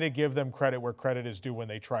try to give them credit where credit is due when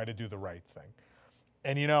they try to do the right thing.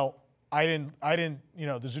 And, I didn't,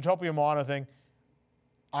 the Zootopia Moana thing,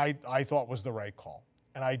 I thought was the right call.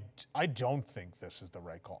 And I don't think this is the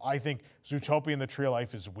right call. I think Zootopia and the Tree of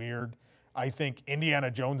Life is weird. I think Indiana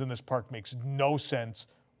Jones in this park makes no sense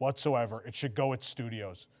whatsoever. It should go at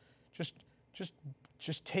studios.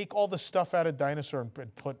 Just take all the stuff out of Dinosaur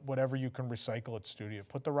and put whatever you can recycle at studio.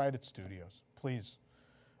 Put the ride at studios, please.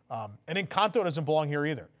 And Encanto doesn't belong here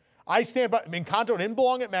either. I stand by, Encanto didn't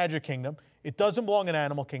belong at Magic Kingdom. It doesn't belong in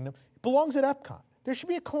Animal Kingdom. It belongs at Epcot. There should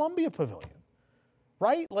be a Columbia Pavilion,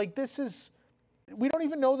 right? Like we don't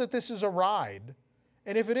even know that this is a ride.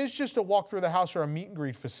 And if it is just a walk through the house or a meet and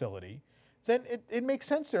greet facility, then it makes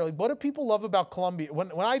sense there. Like, what do people love about Columbia?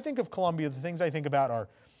 When I think of Columbia, the things I think about are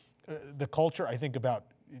the culture. I think about,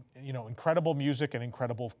 incredible music and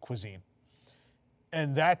incredible cuisine.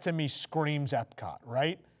 And that to me screams Epcot,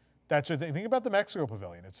 right? That's what think about the Mexico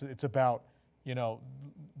Pavilion. It's about,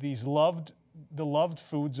 the loved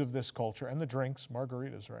foods of this culture and the drinks,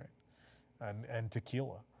 margaritas, right? And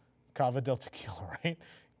tequila, Cava del Tequila, right?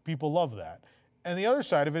 People love that. And the other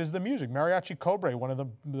side of it is the music. Mariachi Cobre, one of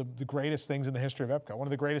the greatest things in the history of Epcot, one of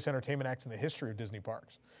the greatest entertainment acts in the history of Disney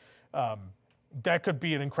parks. That could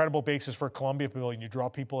be an incredible basis for a Columbia Pavilion. You draw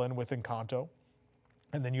people in with Encanto,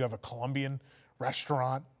 and then you have a Colombian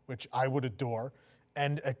restaurant, which I would adore,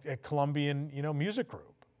 and a Colombian, music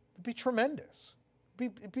group. It'd be tremendous.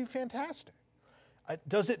 It'd be fantastic.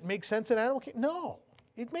 Does it make sense in Animal Kingdom? No,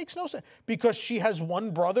 it makes no sense. Because she has one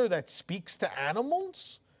brother that speaks to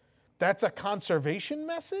animals? That's a conservation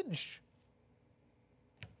message?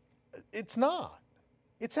 It's not.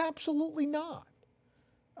 It's absolutely not.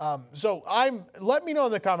 Let me know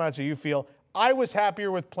in the comments how you feel. I was happier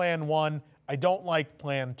with Plan 1. I don't like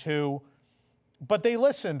Plan 2. But they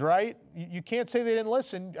listened, right? You can't say they didn't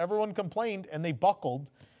listen. Everyone complained and they buckled.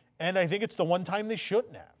 And I think it's the one time they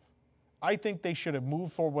shouldn't have. I think they should have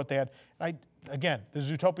moved forward what they had. Again, the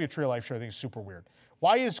Zootopia Tree of Life show I think is super weird.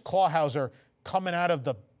 Why is Clawhauser coming out of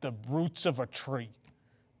the roots of a tree?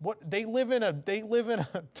 What they live in a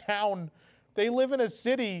town, they live in a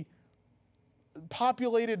city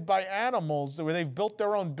populated by animals where they've built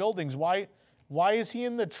their own buildings. Why is he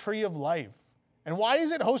in the Tree of Life? And why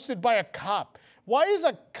is it hosted by a cop? Why is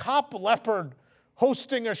a cop leopard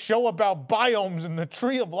hosting a show about biomes in the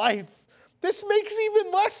Tree of Life? This makes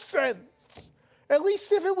even less sense. At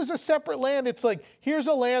least if it was a separate land, it's like, here's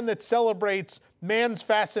a land that celebrates man's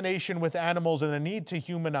fascination with animals and the need to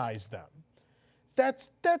humanize them. That's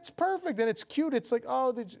perfect, and it's cute. It's like,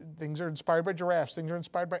 oh, things are inspired by giraffes. Things are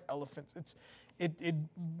inspired by elephants. It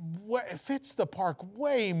fits the park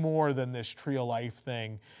way more than this Tree of Life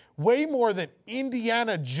thing, way more than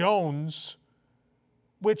Indiana Jones,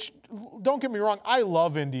 which, don't get me wrong, I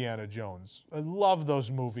love Indiana Jones. I love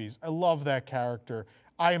those movies. I love that character.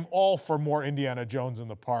 I am all for more Indiana Jones in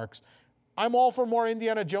the parks. I'm all for more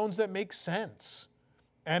Indiana Jones that makes sense.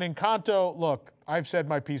 And Encanto, look, I've said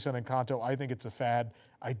my piece on Encanto. I think it's a fad.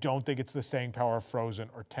 I don't think it's the staying power of Frozen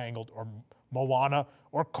or Tangled or Moana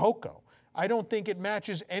or Coco. I don't think it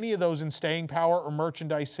matches any of those in staying power or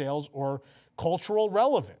merchandise sales or cultural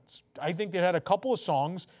relevance. I think they had a couple of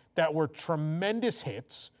songs that were tremendous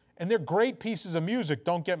hits, and they're great pieces of music,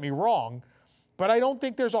 don't get me wrong, but I don't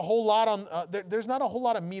think there's a whole lot on, there's not a whole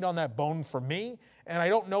lot of meat on that bone for me, and I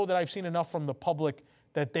don't know that I've seen enough from the public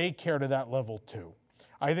that they care to that level too.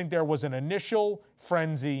 I think there was an initial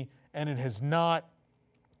frenzy, and it has not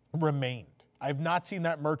remained. I have not seen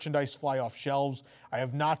that merchandise fly off shelves. I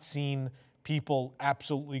have not seen people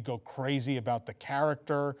absolutely go crazy about the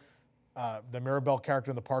character, the Mirabelle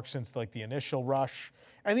character in the park since like the initial rush.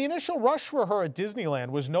 And the initial rush for her at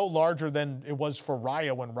Disneyland was no larger than it was for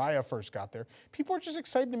Raya when Raya first got there. People are just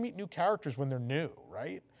excited to meet new characters when they're new,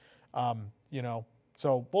 right?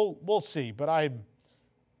 So we'll see. But I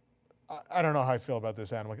don't know how I feel about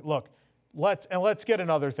this animal. Look, let's get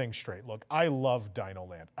another thing straight. Look, I love Dino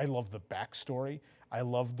Land. I love the backstory. I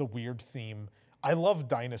love the weird theme. I love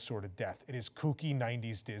Dinosaur to death. It is kooky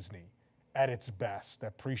 90s Disney at its best.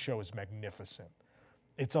 That pre-show is magnificent.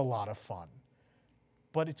 It's a lot of fun.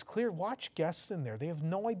 But it's clear, watch guests in there. They have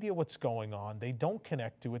no idea what's going on. They don't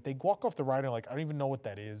connect to it. They walk off the ride and like, I don't even know what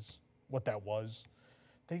that is, what that was.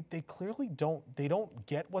 They clearly don't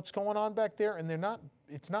get what's going on back there, and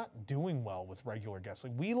it's not doing well with regular guests.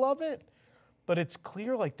 Like, we love it, but it's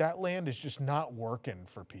clear like that land is just not working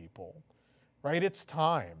for people, right? It's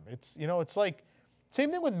time. It's like, same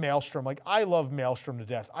thing with Maelstrom. Like, I love Maelstrom to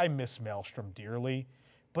death. I miss Maelstrom dearly,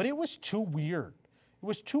 but it was too weird. It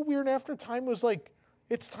was too weird. And after time, it was like,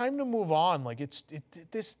 it's time to move on. Like,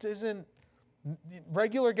 this isn't,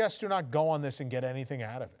 regular guests do not go on this and get anything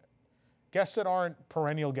out of it. Guests that aren't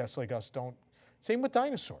perennial guests like us don't. Same with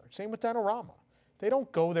Dinosaur. Same with Dinorama. They don't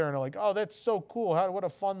go there and are like, oh, that's so cool. What a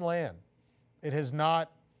fun land. It has not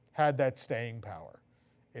had that staying power.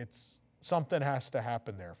 Something has to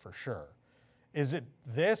happen there for sure. Is it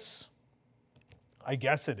this? I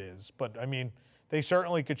guess it is. But, I mean, they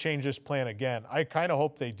certainly could change this plan again. I kind of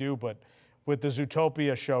hope they do, but with the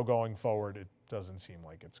Zootopia show going forward, it doesn't seem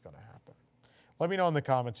like it's going to happen. Let me know in the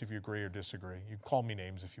comments if you agree or disagree. You can call me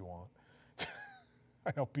names if you want.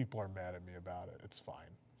 I know people are mad at me about it. It's fine.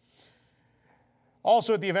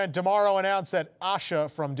 Also at the event, tomorrow announced that Asha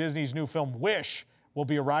from Disney's new film Wish will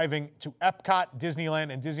be arriving to Epcot,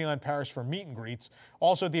 Disneyland, and Disneyland Paris for meet and greets.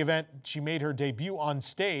 Also at the event, she made her debut on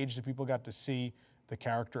stage. The people got to see the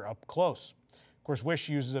character up close. Of course, Wish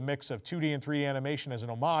uses a mix of 2D and 3D animation as an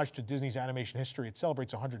homage to Disney's animation history. It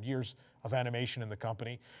celebrates 100 years of animation in the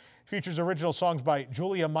company. It features original songs by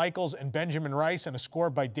Julia Michaels and Benjamin Rice and a score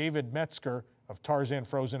by David Metzger of Tarzan,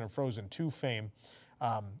 Frozen, and Frozen 2 fame.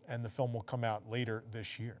 And the film will come out later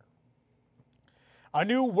this year. A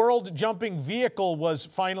new world-jumping vehicle was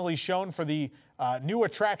finally shown for the new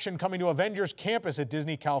attraction coming to Avengers Campus at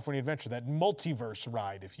Disney California Adventure, that multiverse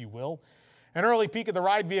ride, if you will. An early peek of the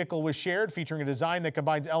ride vehicle was shared, featuring a design that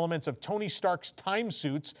combines elements of Tony Stark's time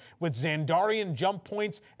suits with Xandarian jump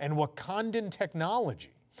points and Wakandan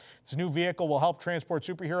technology. This new vehicle will help transport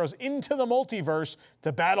superheroes into the multiverse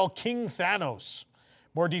to battle King Thanos.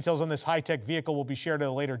 More details on this high-tech vehicle will be shared at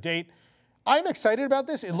a later date. I'm excited about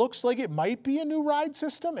this. It looks like it might be a new ride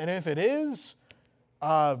system, and if it is,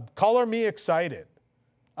 color me excited.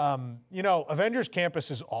 Avengers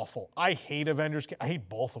Campus is awful. I hate I hate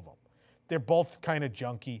both of them. They're both kind of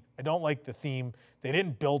junky. I don't like the theme. They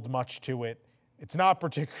didn't build much to it. It's not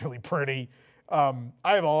particularly pretty. I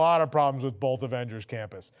have a lot of problems with both Avengers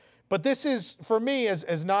Campus. But this is, for me,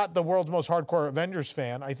 as not the world's most hardcore Avengers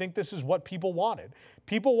fan, I think this is what people wanted.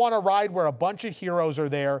 People want a ride where a bunch of heroes are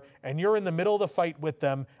there and you're in the middle of the fight with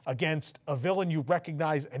them against a villain you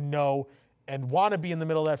recognize and know and want to be in the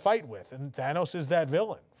middle of that fight with. And Thanos is that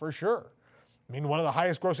villain, for sure. I mean, one of the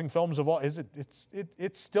highest grossing films of all, it's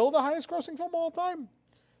still the highest grossing film of all time?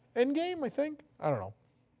 Endgame, I think? I don't know.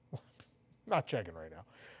 Not checking right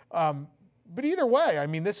now. But either way, I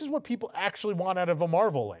mean, this is what people actually want out of a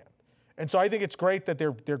Marvel land. And so I think it's great that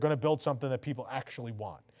they're going to build something that people actually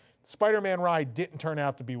want. The Spider-Man ride didn't turn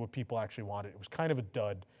out to be what people actually wanted. It was kind of a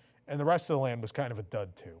dud, and the rest of the land was kind of a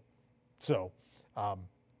dud too. So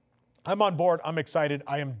I'm on board. I'm excited.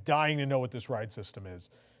 I am dying to know what this ride system is.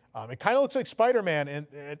 It kind of looks like Spider-Man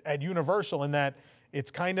at Universal in that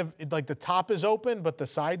it's kind of like the top is open, but the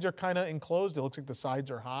sides are kind of enclosed. It looks like the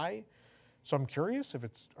sides are high. So I'm curious if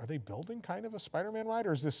are they building kind of a Spider-Man ride,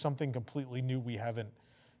 or is this something completely new we haven't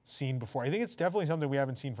seen before? I think it's definitely something we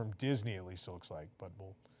haven't seen from Disney, at least it looks like, but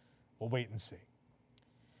we'll wait and see.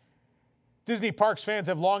 Disney Parks fans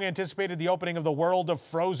have long anticipated the opening of the World of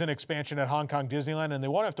Frozen expansion at Hong Kong Disneyland, and they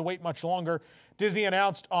won't have to wait much longer. Disney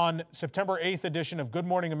announced on September 8th edition of Good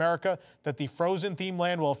Morning America that the Frozen theme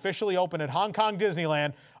land will officially open at Hong Kong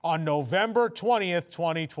Disneyland on November 20th,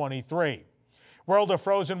 2023. World of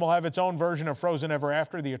Frozen will have its own version of Frozen Ever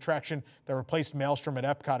After, the attraction that replaced Maelstrom at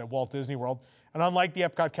Epcot at Walt Disney World. And unlike the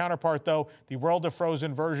Epcot counterpart, though, the World of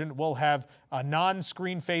Frozen version will have a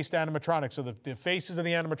non-screen-faced animatronic. So the faces of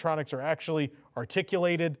the animatronics are actually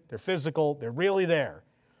articulated, they're physical, they're really there.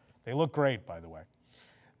 They look great, by the way.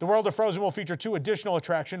 The World of Frozen will feature 2 additional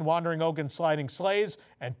attractions, Wandering Oak and Sliding Sleighs,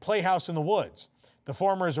 and Playhouse in the Woods. The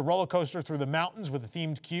former is a roller coaster through the mountains with a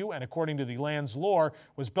themed queue, and according to the land's lore,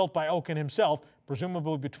 was built by Oaken himself,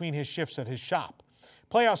 presumably between his shifts at his shop.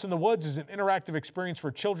 Playhouse in the Woods is an interactive experience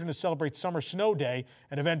for children to celebrate Summer Snow Day,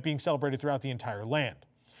 an event being celebrated throughout the entire land.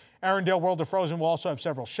 Arendelle World of Frozen will also have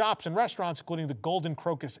several shops and restaurants, including the Golden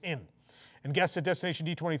Crocus Inn. And guests at Destination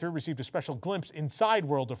D23 received a special glimpse inside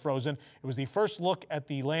World of Frozen. It was the first look at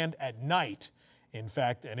the land at night, in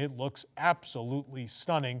fact, and it looks absolutely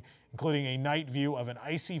stunning, including a night view of an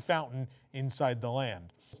icy fountain inside the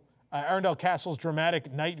land. Arendelle Castle's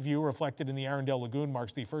dramatic night view reflected in the Arendelle Lagoon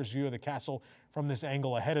marks the first view of the castle from this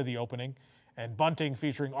angle ahead of the opening. and bunting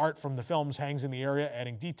featuring art from the films hangs in the area,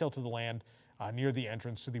 adding detail to the land near the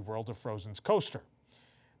entrance to the World of Frozen's coaster.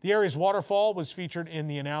 The area's waterfall was featured in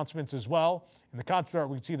the announcements as well. In the concept art,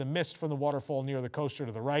 we can see the mist from the waterfall near the coaster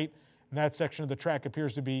to the right, and that section of the track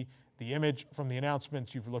appears to be the image from the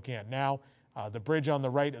announcements you're looking at now. The bridge on the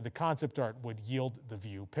right of the concept art would yield the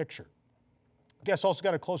view picture. Guests also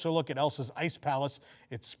got a closer look at Elsa's ice palace,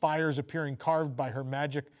 its spires appearing carved by her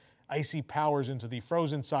magic icy powers into the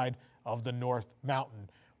frozen side of the North Mountain.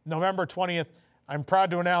 November 20th, I'm proud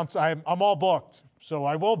to announce I'm all booked, so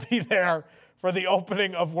I will be there for the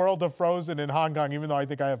opening of World of Frozen in Hong Kong, even though I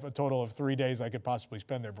think I have a total of 3 days I could possibly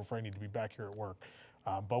spend there before I need to be back here at work.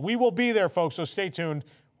 But we will be there, folks, so stay tuned.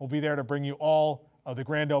 We'll be there to bring you all of the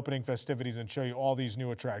grand opening festivities and show you all these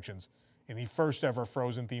new attractions in the first ever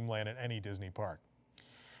Frozen themed land at any Disney park.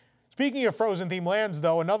 Speaking of Frozen themed lands,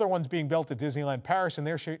 though, another one's being built at Disneyland Paris, and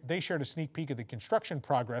they shared a sneak peek at the construction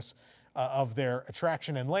progress of their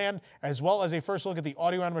attraction and land, as well as a first look at the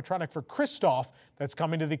audio animatronic for Kristoff that's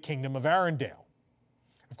coming to the Kingdom of Arendelle.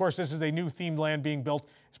 Of course, this is a new themed land being built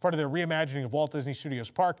as part of their reimagining of Walt Disney Studios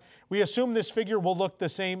Park. We assume this figure will look the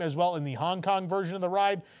same as well in the Hong Kong version of the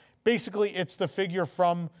ride. Basically, it's the figure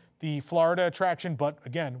from the Florida attraction, but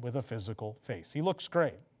again, with a physical face. He looks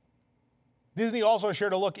great. Disney also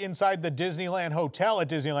shared a look inside the Disneyland Hotel at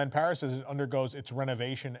Disneyland Paris as it undergoes its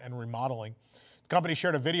renovation and remodeling. The company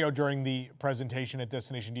shared a video during the presentation at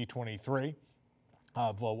Destination D23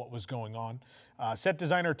 of what was going on. Set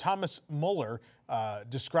designer Thomas Muller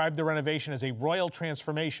described the renovation as a royal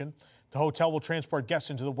transformation. The hotel will transport guests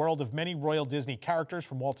into the world of many royal Disney characters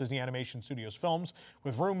from Walt Disney Animation Studios films,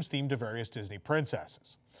 with rooms themed to various Disney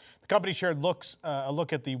princesses. The company shared a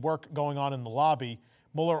look at the work going on in the lobby.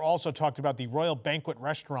 Muller also talked about the Royal Banquet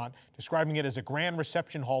Restaurant, describing it as a grand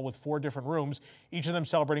reception hall with 4 different rooms, each of them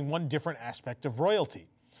celebrating one different aspect of royalty.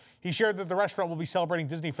 He shared that the restaurant will be celebrating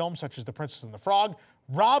Disney films such as The Princess and the Frog,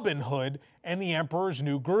 Robin Hood, and The Emperor's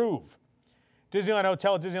New Groove. Disneyland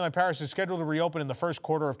Hotel at Disneyland Paris is scheduled to reopen in the first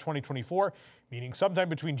quarter of 2024, meaning sometime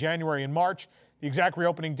between January and March. The exact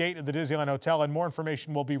reopening date of the Disneyland Hotel and more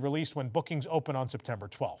information will be released when bookings open on September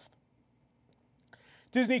 12th.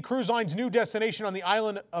 Disney Cruise Line's new destination on the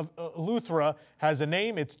island of Eleuthera has a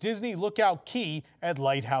name. It's Disney Lookout Key at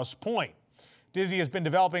Lighthouse Point. Disney has been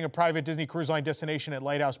developing a private Disney Cruise Line destination at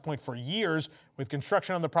Lighthouse Point for years, with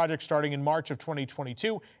construction on the project starting in March of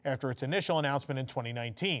 2022 after its initial announcement in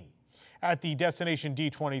 2019. At the Destination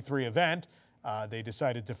D23 event, they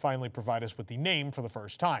decided to finally provide us with the name for the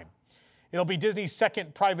first time. It'll be Disney's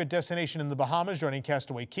second private destination in the Bahamas, joining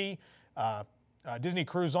Castaway Cay. Disney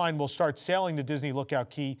Cruise Line will start sailing to Disney Lookout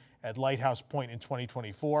Key at Lighthouse Point in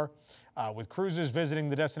 2024, with cruises visiting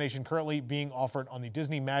the destination currently being offered on the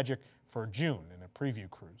Disney Magic for June in a preview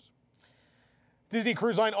cruise. Disney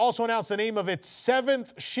Cruise Line also announced the name of its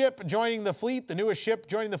 7th ship joining the fleet. The newest ship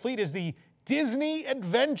joining the fleet is the Disney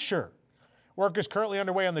Adventure. Work is currently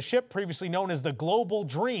underway on the ship, previously known as the Global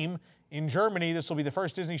Dream. In Germany, this will be the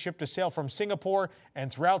first Disney ship to sail from Singapore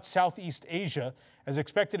and throughout Southeast Asia. As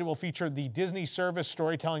expected, it will feature the Disney service,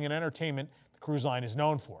 storytelling, and entertainment the cruise line is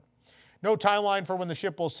known for. No timeline for when the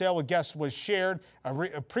ship will sail with guests was shared.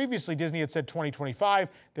 Previously, Disney had said 2025.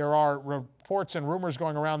 There are reports and rumors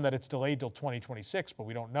going around that it's delayed till 2026, but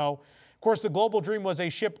we don't know. Of course, the Global Dream was a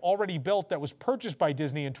ship already built that was purchased by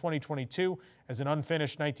Disney in 2022 as an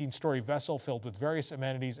unfinished 19-story vessel filled with various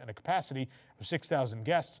amenities and a capacity of 6,000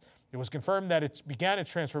 guests. It was confirmed that it began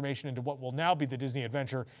its transformation into what will now be the Disney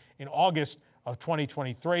Adventure in August of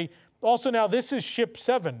 2023. Also now, this is Ship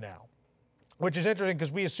 7 now, which is interesting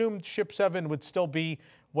because we assumed Ship 7 would still be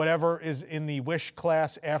whatever is in the Wish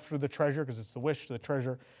class after the Treasure, because it's the Wish to the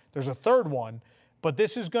Treasure. There's a third one, but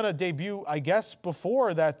this is going to debut, I guess,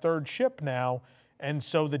 before that third ship now. And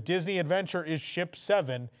so the Disney Adventure is Ship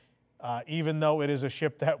 7, even though it is a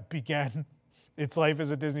ship that began its life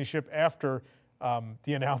as a Disney ship after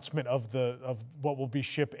the announcement of what will be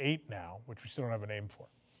Ship 8 now, which we still don't have a name for.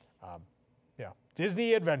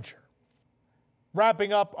 Disney Adventure.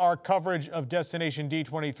 Wrapping up our coverage of Destination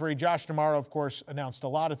D23, Josh D'Amaro, of course, announced a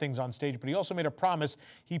lot of things on stage, but he also made a promise.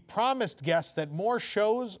 He promised guests that more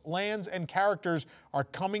shows, lands, and characters are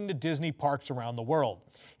coming to Disney parks around the world.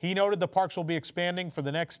 He noted the parks will be expanding for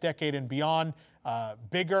the next decade and beyond,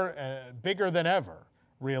 bigger than ever,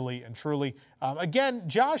 really and truly. Again,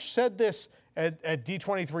 Josh said this at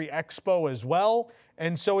D23 Expo as well,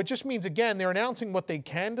 and so it just means, again, they're announcing what they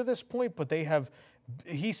can to this point, but they have,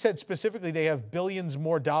 he said specifically, they have billions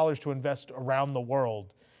more dollars to invest around the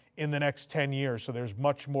world in the next 10 years, so there's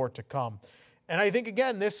much more to come. And I think,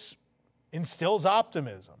 again, this instills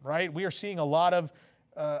optimism, right? We are seeing a lot of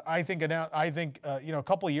I think a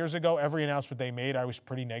couple of years ago, every announcement they made, I was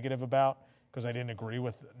pretty negative about because I didn't agree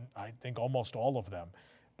with, I think, almost all of them.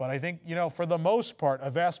 But I think, for the most part, a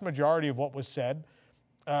vast majority of what was said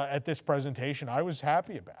at this presentation, I was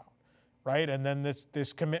happy about, right? And then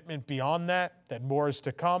this commitment beyond that more is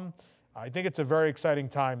to come. I think it's a very exciting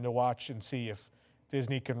time to watch and see if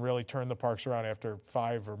Disney can really turn the parks around after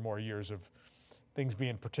 5 or more years of things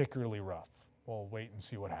being particularly rough. We'll wait and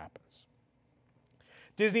see what happens.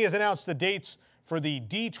 Disney has announced the dates for the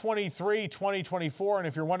D23 2024, and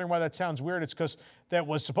if you're wondering why that sounds weird, it's because that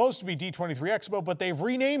was supposed to be D23 Expo, but they've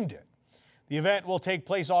renamed it. The event will take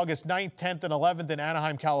place August 9th, 10th, and 11th in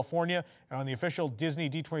Anaheim, California, and on the official Disney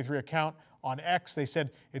D23 account on X, they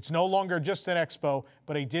said it's no longer just an expo,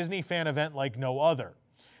 but a Disney fan event like no other.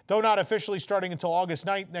 Though not officially starting until August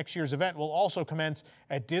 9th, next year's event will also commence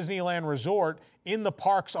at Disneyland Resort in the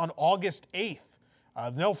parks on August 8th.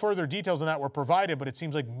 No further details on that were provided, but it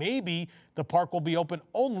seems like maybe the park will be open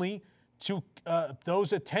only to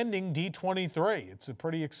those attending D23. It's a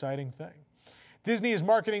pretty exciting thing. Disney is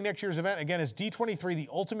marketing next year's event, again, as D23, the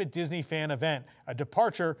ultimate Disney fan event, a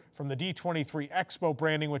departure from the D23 Expo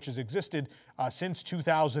branding, which has existed since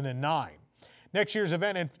 2009. Next year's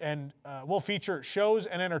event will feature shows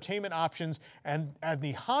and entertainment options, and at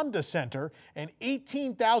the Honda Center, an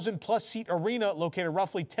 18,000-plus seat arena located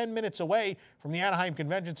roughly 10 minutes away from the Anaheim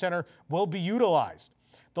Convention Center will be utilized.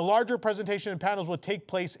 The larger presentation and panels will take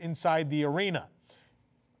place inside the arena.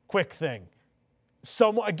 Quick thing.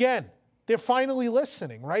 Again, they're finally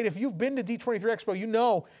listening, right? If you've been to D23 Expo, you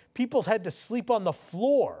know people had to sleep on the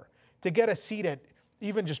floor to get a seat at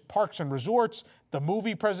even just parks and resorts, the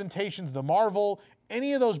movie presentations, the Marvel,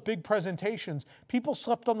 any of those big presentations, people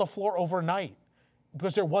slept on the floor overnight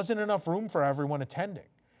because there wasn't enough room for everyone attending.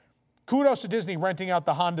 Kudos to Disney renting out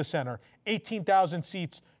the Honda Center. 18,000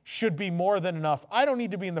 seats should be more than enough. I don't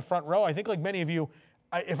need to be in the front row. I think like many of you,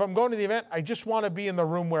 if I'm going to the event, I just want to be in the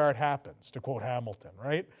room where it happens, to quote Hamilton,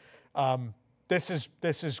 right? This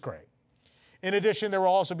is great. In addition, there will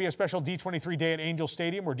also be a special D23 day at Angel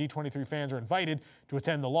Stadium where D23 fans are invited to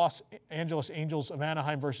attend the Los Angeles Angels of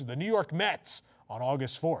Anaheim versus the New York Mets on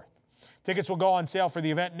August 4th. Tickets will go on sale for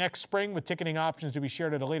the event next spring with ticketing options to be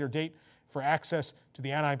shared at a later date for access to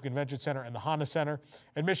the Anaheim Convention Center and the Honda Center.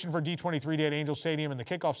 Admission for D23 day at Angel Stadium and the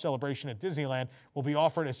kickoff celebration at Disneyland will be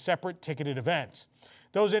offered as separate ticketed events.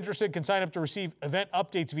 Those interested can sign up to receive event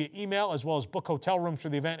updates via email, as well as book hotel rooms for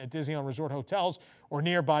the event at Disneyland Resort Hotels or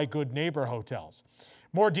nearby Good Neighbor Hotels.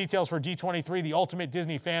 More details for D23, the ultimate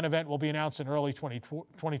Disney fan event, will be announced in early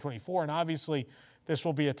 2024. And obviously, this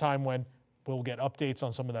will be a time when we'll get updates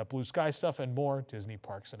on some of that blue sky stuff and more Disney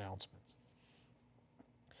Parks announcements.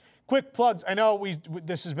 Quick plugs. I know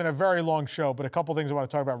this has been a very long show, but a couple things I want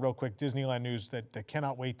to talk about real quick. Disneyland news that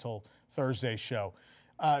cannot wait till Thursday's show.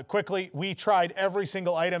 Quickly, we tried every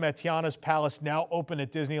single item at Tiana's Palace, now open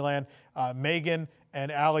at Disneyland. Megan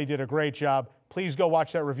and Allie did a great job. Please go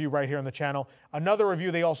watch that review right here on the channel. Another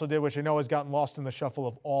review they also did, which I know has gotten lost in the shuffle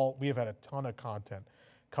of all. We have had a ton of content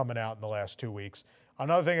coming out in the last 2 weeks.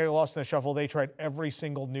 Another thing they lost in the shuffle, they tried every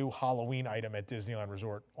single new Halloween item at Disneyland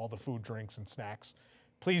Resort, all the food, drinks, and snacks.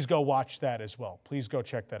 Please go watch that as well. Please go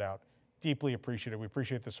check that out. Deeply appreciate it. We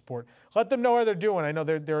appreciate the support. Let them know how they're doing. I know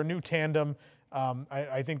they're a new tandem.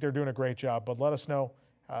 I think they're doing a great job, but let us know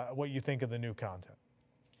what you think of the new content.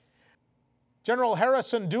 General Hera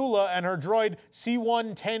Syndulla and her droid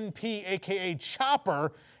C-110P, aka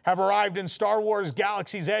Chopper, have arrived in Star Wars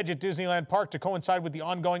Galaxy's Edge at Disneyland Park to coincide with the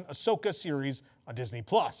ongoing Ahsoka series on Disney+.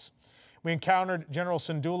 We encountered General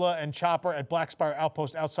Syndulla and Chopper at Black Spire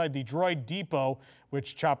Outpost outside the droid depot,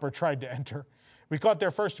 which Chopper tried to enter. We caught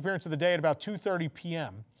their first appearance of the day at about 2:30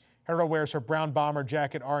 p.m. Hera wears her brown bomber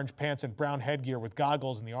jacket, orange pants, and brown headgear with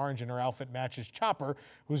goggles, and the orange in her outfit matches Chopper,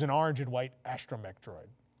 who's an orange and white astromech droid.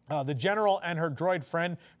 The General and her droid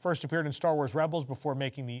friend first appeared in Star Wars Rebels before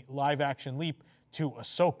making the live-action leap to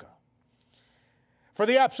Ahsoka. For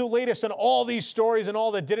the absolute latest on all these stories and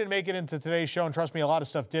all that didn't make it into today's show, and trust me, a lot of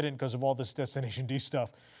stuff didn't because of all this Destination D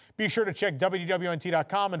stuff, be sure to check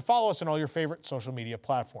WDWNT.com and follow us on all your favorite social media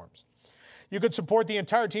platforms. You could support the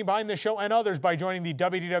entire team behind this show and others by joining the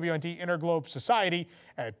WDWNT Interglobe Society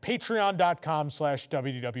at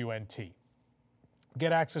patreon.com/WDWNT.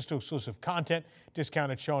 Get access to exclusive content,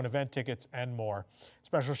 discounted show and event tickets, and more.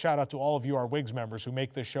 Special shout out to all of you, our WIGS members, who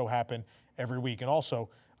make this show happen every week and also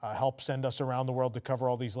help send us around the world to cover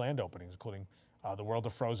all these land openings, including the world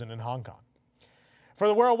of Frozen in Hong Kong. For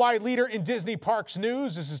the worldwide leader in Disney Parks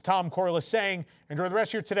news, this is Tom Corliss saying, enjoy the rest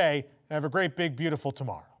of your today and have a great, big, beautiful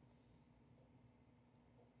tomorrow.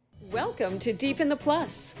 Welcome to Deep in the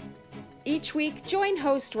Plus. Each week, join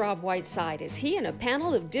host Rob Whiteside as he and a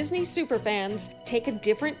panel of Disney superfans take a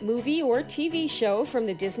different movie or TV show from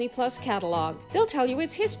the Disney Plus catalog. They'll tell you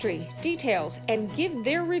its history, details, and give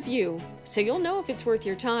their review, so you'll know if it's worth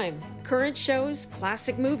your time. Current shows,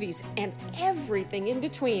 classic movies, and everything in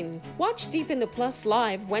between. Watch Deep in the Plus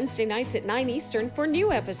live Wednesday nights at 9 Eastern for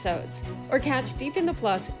new episodes, or catch Deep in the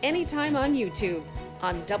Plus anytime on YouTube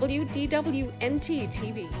on WDWNT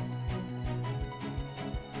TV.